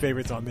 My two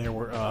favorites on there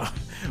were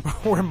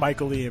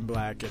Michael Ian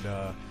Black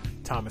and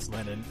Thomas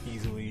Lennon,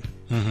 easily.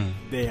 Mm-hmm.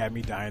 They had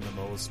me dying the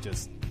most.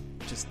 Just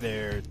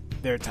their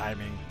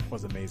timing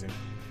was amazing.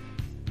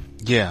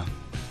 Yeah.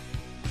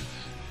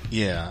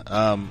 Yeah.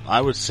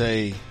 I would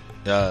say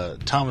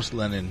Thomas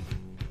Lennon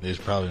is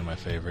probably my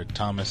favorite.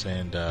 Thomas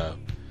and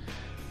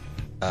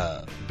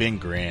Ben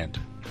Grant.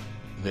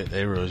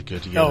 They were always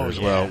good together as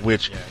well.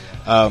 Which, you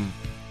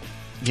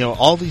know,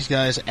 all these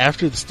guys,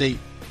 after the state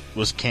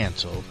was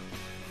canceled,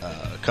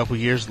 a couple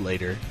years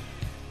later,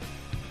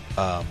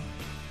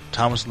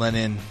 Thomas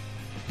Lennon,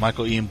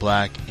 Michael Ian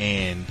Black,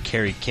 and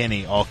Kerry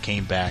Kenny all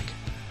came back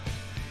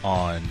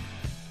on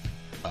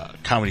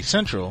Comedy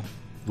Central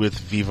with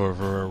Viva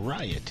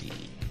Variety,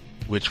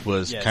 which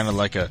was kind of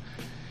like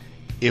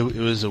it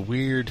was a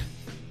weird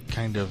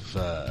kind of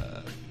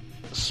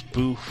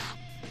spoof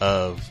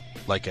of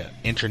like an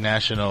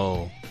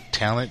international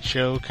talent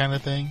show kind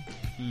of thing.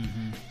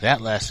 Mm-hmm. That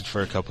lasted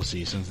for a couple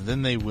seasons, and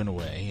then they went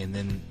away, and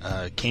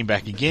then came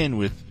back again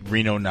with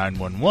Reno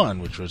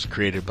 911, which was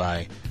created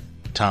by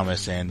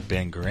Thomas and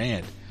Ben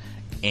Grant,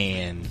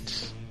 and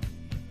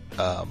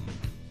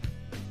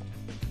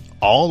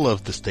all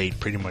of the state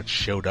pretty much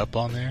showed up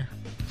on there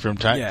from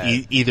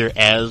time, either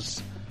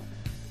as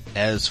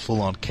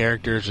full-on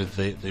characters, or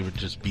they would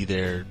just be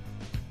there,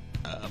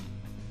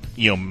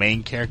 you know,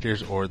 main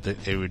characters, or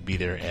they would be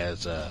there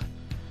as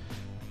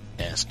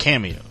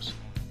cameos,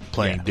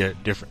 playing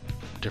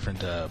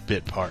different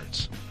bit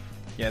parts.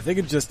 Yeah, I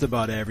think just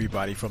about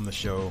everybody from the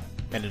show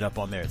ended up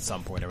on there at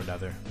some point or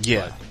another.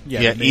 Yeah,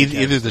 but,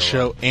 either the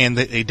show, and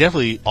they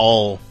definitely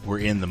all were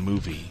in the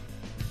movie.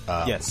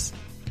 Yes.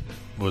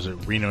 Was it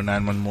Reno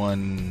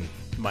 911?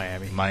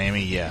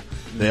 Miami, yeah.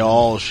 They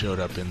all showed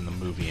up in the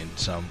movie in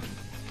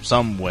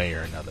some way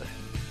or another.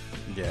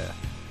 Yeah.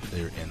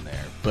 They were in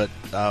there. But,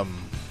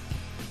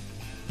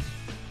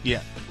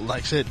 yeah,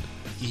 like I said,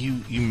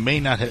 you may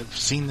not have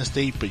seen the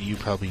state, but you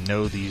probably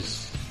know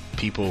these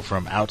people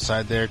from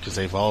outside there, because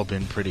they've all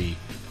been pretty,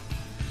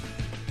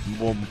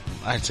 well,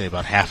 I'd say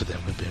about half of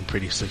them have been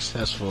pretty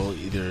successful,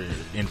 either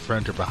in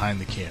front or behind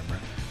the camera.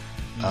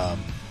 I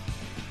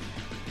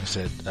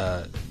said,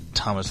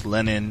 Thomas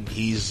Lennon,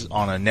 he's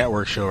on a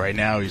network show right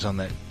now. He's on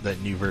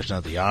that new version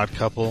of The Odd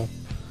Couple.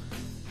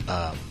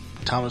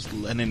 Thomas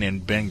Lennon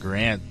and Ben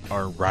Grant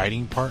are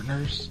writing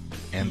partners,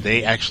 and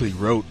they actually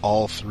wrote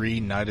all 3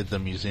 Night at the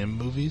Museum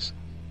movies.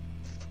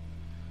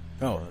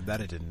 Oh,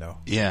 that I didn't know.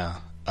 Yeah.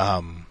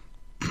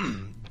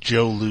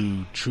 Joe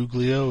Lou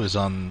Truglio is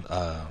on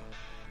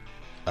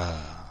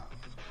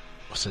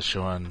what's that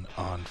show on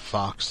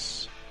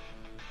Fox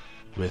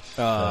with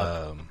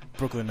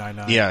Brooklyn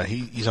Nine-Nine. Yeah,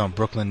 he's on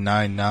Brooklyn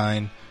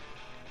Nine-Nine.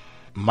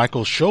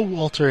 Michael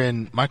Showalter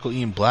and Michael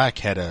Ian Black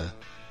had a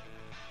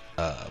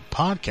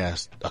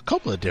podcast, a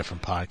couple of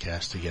different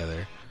podcasts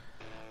together.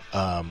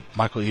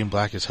 Michael Ian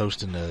Black is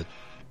hosting a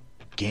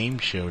game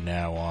show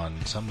now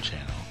on some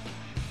channel.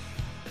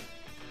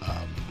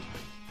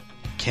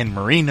 Ken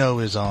Marino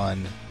is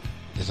on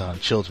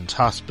Children's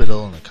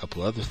Hospital and a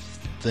couple other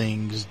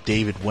things.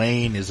 David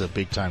Wayne is a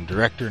big time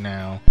director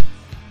now,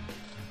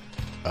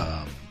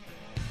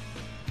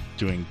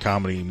 doing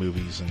comedy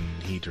movies, and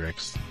he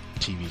directs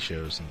TV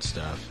shows and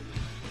stuff.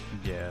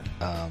 Yeah.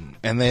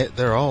 And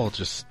they're all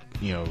just,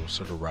 you know,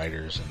 sort of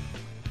writers and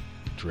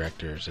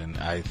directors, and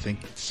I think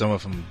some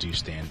of them do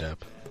stand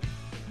up.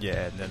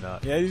 Yeah, and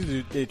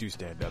then they do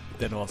stand up. But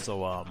then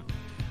also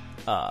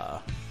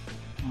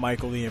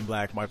Michael Ian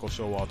Black, Michael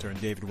Showalter, and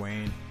David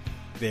Wayne,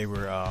 they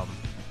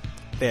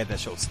had that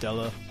show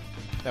Stella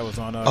that was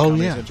on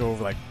Comedy Central,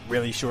 like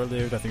really short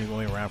lived. I think it was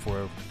only around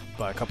for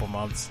about a couple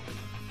months.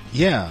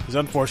 Yeah, it was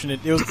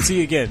unfortunate. It was,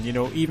 see, again, you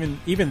know, even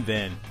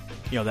then,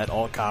 you know, that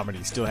alt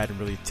comedy still hadn't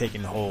really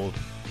taken hold.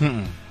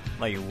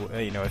 Like,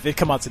 you know, if it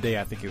come out today,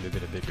 I think it would have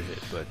been a bigger hit.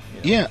 But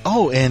you know. Yeah.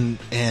 Oh, and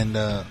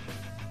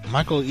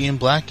Michael Ian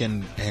Black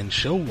and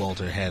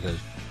Showalter had a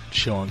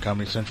show on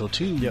Comedy Central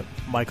too. Yep.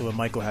 Michael and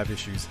Michael Have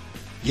Issues.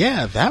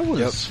 Yeah, that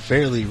was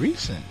fairly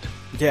recent.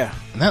 Yeah,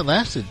 and that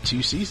lasted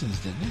 2 seasons,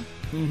 didn't it?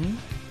 Mm-hmm.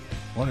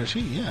 1 or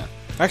 2, yeah.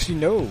 Actually,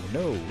 no.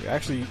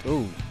 Actually, it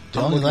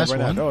only lasted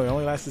one. No, it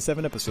only lasted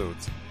 7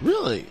 episodes.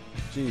 Really?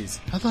 Jeez.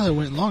 I thought it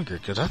went longer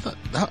because I thought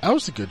that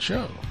was a good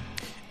show.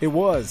 It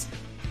was.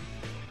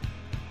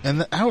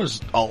 And that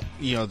was alt.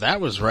 You know, that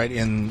was right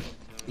in,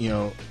 you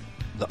know,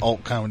 the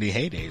alt comedy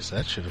heydays.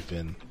 That should have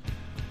been.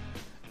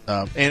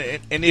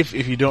 And if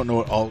you don't know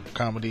what alt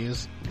comedy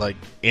is, like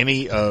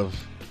any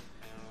of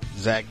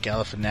Zach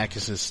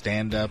Galifianakis'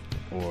 stand up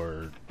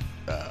or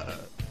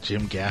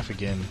Jim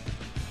Gaffigan,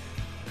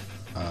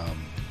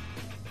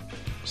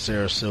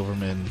 Sarah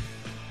Silverman,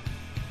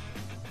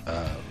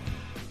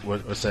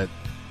 what's that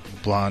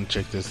blonde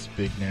chick that's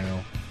big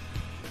now?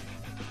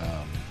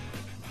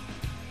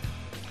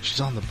 She's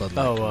on the Bud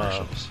Light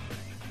commercials.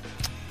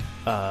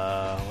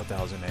 What the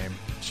hell's her name?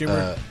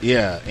 Schumer?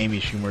 Yeah, Amy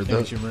Schumer.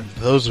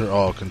 Those are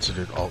all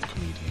considered alt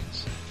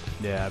comedians.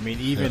 Yeah, I mean,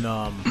 even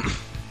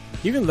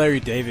even Larry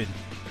David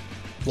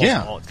was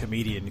an alt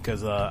comedian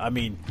because, I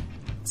mean,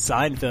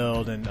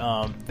 Seinfeld, and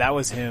that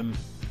was him,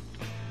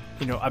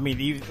 you know, I mean,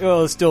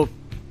 it's still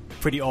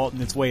pretty alt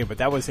in its way, but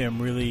that was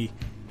him really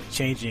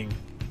changing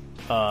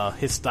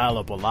his style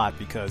up a lot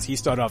because he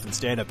started off in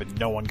stand-up and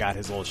no one got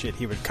his old shit.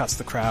 He would cuss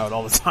the crowd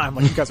all the time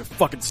like, you guys are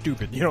fucking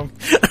stupid, you know?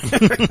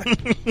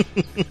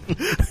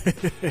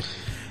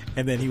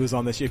 And then he was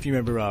on the shit, if you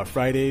remember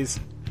Fridays.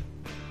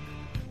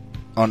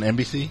 On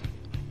NBC?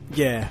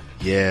 Yeah.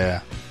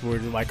 Yeah. Where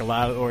like a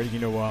lot of, or, you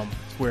know,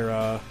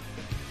 where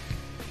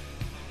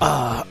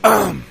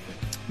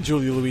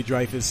Julia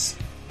Louis-Dreyfus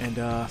and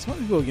some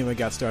other people, you know,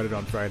 got started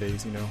on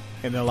Fridays, you know,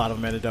 and then a lot of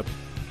them ended up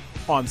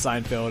on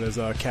Seinfeld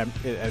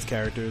as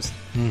characters.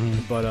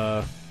 Mm-hmm.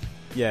 But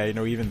yeah, you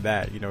know, even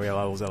that, you know, we had a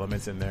lot of those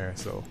elements in there.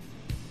 So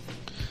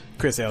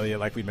Chris Elliott,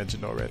 like we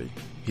mentioned already.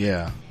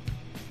 Yeah.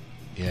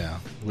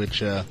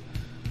 Which yeah,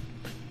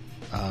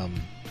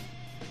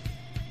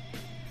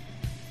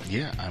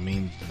 I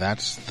mean,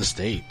 that's the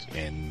state,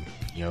 and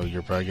you know,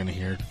 you're probably going to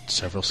hear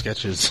several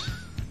sketches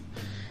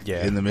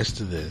in the midst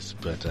of this,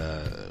 but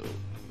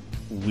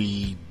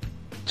we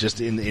just,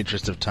 in the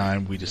interest of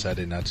time, we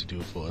decided not to do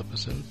a full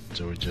episode,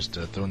 so we're just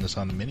throwing this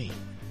on the mini.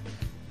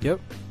 Yep.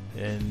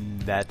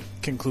 And that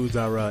concludes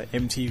our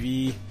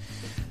MTV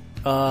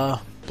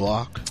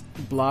block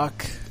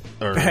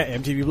or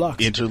MTV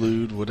blocks,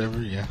 interlude,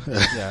 whatever. Yeah.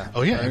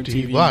 Oh yeah,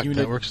 MTV block, unit,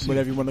 that works too.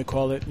 Whatever you want to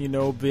call it, you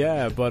know.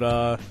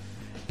 But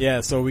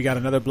yeah, so we got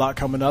another block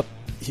coming up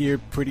here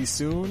pretty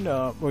soon,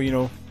 or, you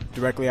know,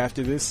 directly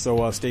after this,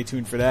 so stay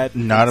tuned for that.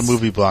 Not a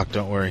movie block,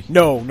 don't worry.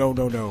 No,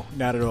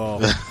 not at all.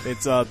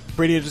 It's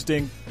pretty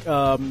interesting,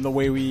 the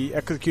way we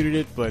executed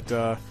it, but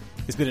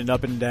it's been an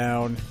up and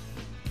down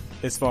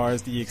as far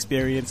as the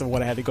experience of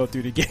what I had to go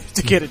through to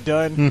get it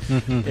done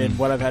and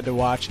what I've had to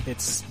watch.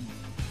 It's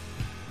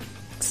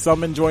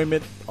some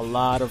enjoyment, a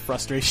lot of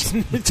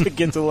frustration to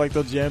get to like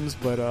those gems,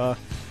 but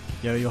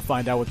you know, you'll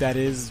find out what that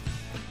is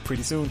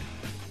pretty soon.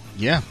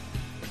 Yeah.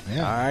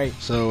 All right.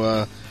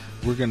 So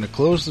we're going to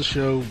close the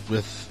show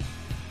with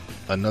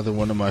another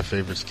one of my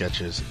favorite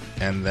sketches,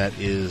 and that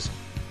is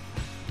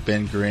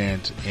Ben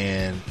Grant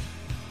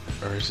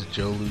or is it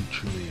Joe Lou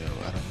Trulio?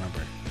 I don't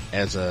remember.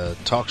 As a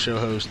talk show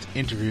host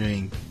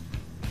interviewing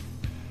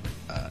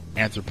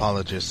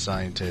anthropologist,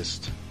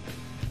 scientist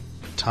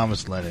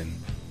Thomas Lennon,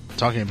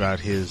 talking about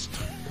his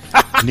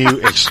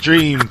new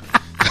extreme,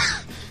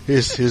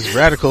 his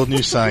radical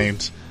new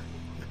science,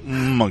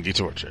 monkey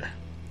torture.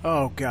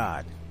 Oh,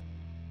 God.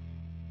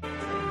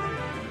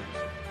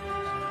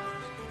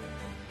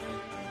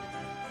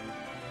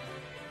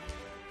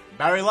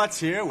 Barry Lutz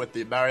here with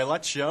the Barry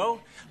Lutz Show.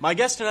 My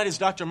guest tonight is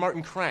Dr.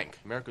 Martin Crank,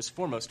 America's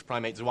foremost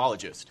primate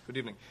zoologist. Good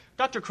evening.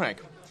 Dr.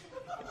 Crank,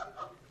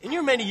 in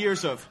your many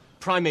years of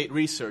primate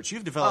research.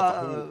 You've developed a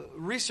whole...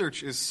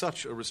 Research is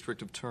such a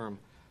restrictive term.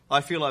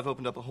 I feel I've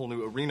opened up a whole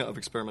new arena of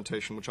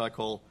experimentation, which I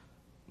call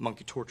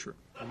monkey torture.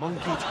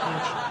 Monkey torture.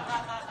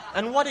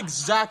 And what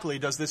exactly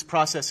does this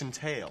process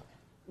entail?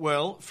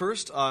 Well,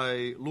 first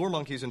I lure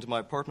monkeys into my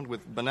apartment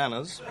with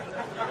bananas.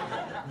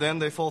 Then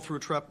they fall through a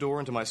trap door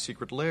into my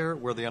secret lair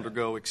where they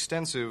undergo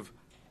extensive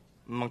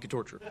monkey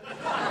torture.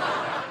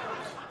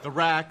 The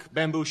rack,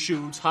 bamboo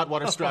shoots, hot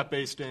water strap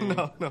basting.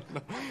 No.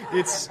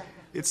 It's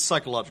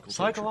psychological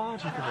torture.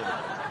 Psychological?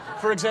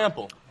 For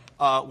example?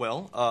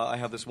 I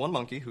have this one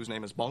monkey whose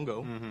name is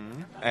Bongo,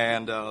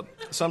 and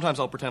sometimes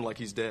I'll pretend like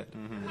he's dead.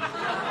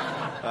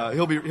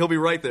 He'll be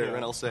right there,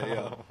 and I'll say,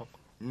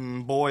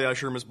 boy, I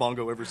sure miss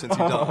Bongo ever since he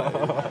died.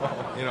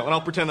 And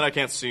I'll pretend that I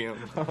can't see him.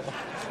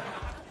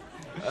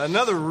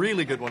 Another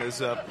really good one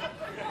is,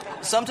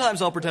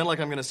 sometimes I'll pretend like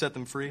I'm going to set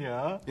them free.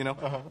 Yeah.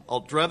 I'll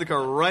drive the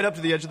car right up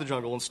to the edge of the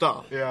jungle and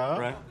stop. Yeah.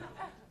 Right?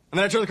 And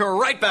then I turn the car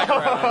right back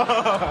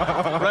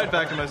around. Right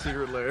back to my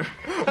secret lair.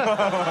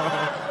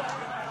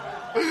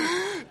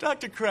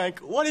 Dr. Crank,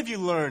 what have you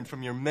learned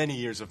from your many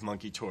years of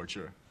monkey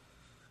torture?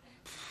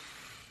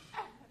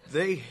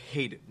 They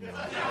hate it.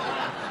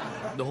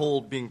 The whole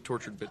being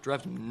tortured bit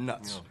drives them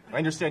nuts. I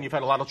understand you've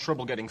had a lot of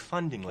trouble getting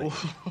funding lately.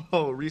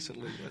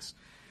 Recently, yes.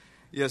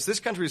 Yes,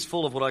 this country is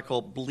full of what I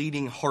call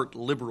bleeding heart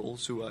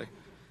liberals who I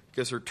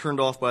guess are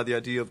turned off by the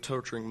idea of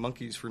torturing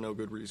monkeys for no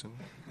good reason.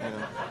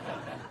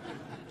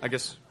 I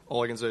guess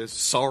all I can say is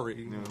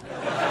sorry.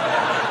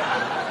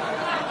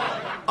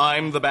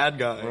 I'm the bad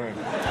guy. Right.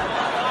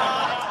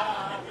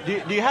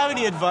 Do you have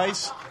any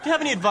advice? Do you have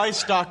any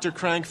advice, Dr.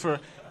 Crank, for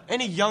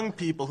any young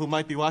people who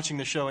might be watching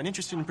the show and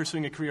interested in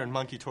pursuing a career in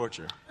monkey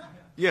torture?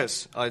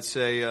 Yes, I'd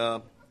say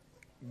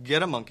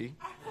get a monkey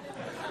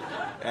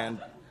and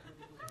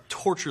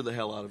torture the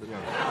hell out of it.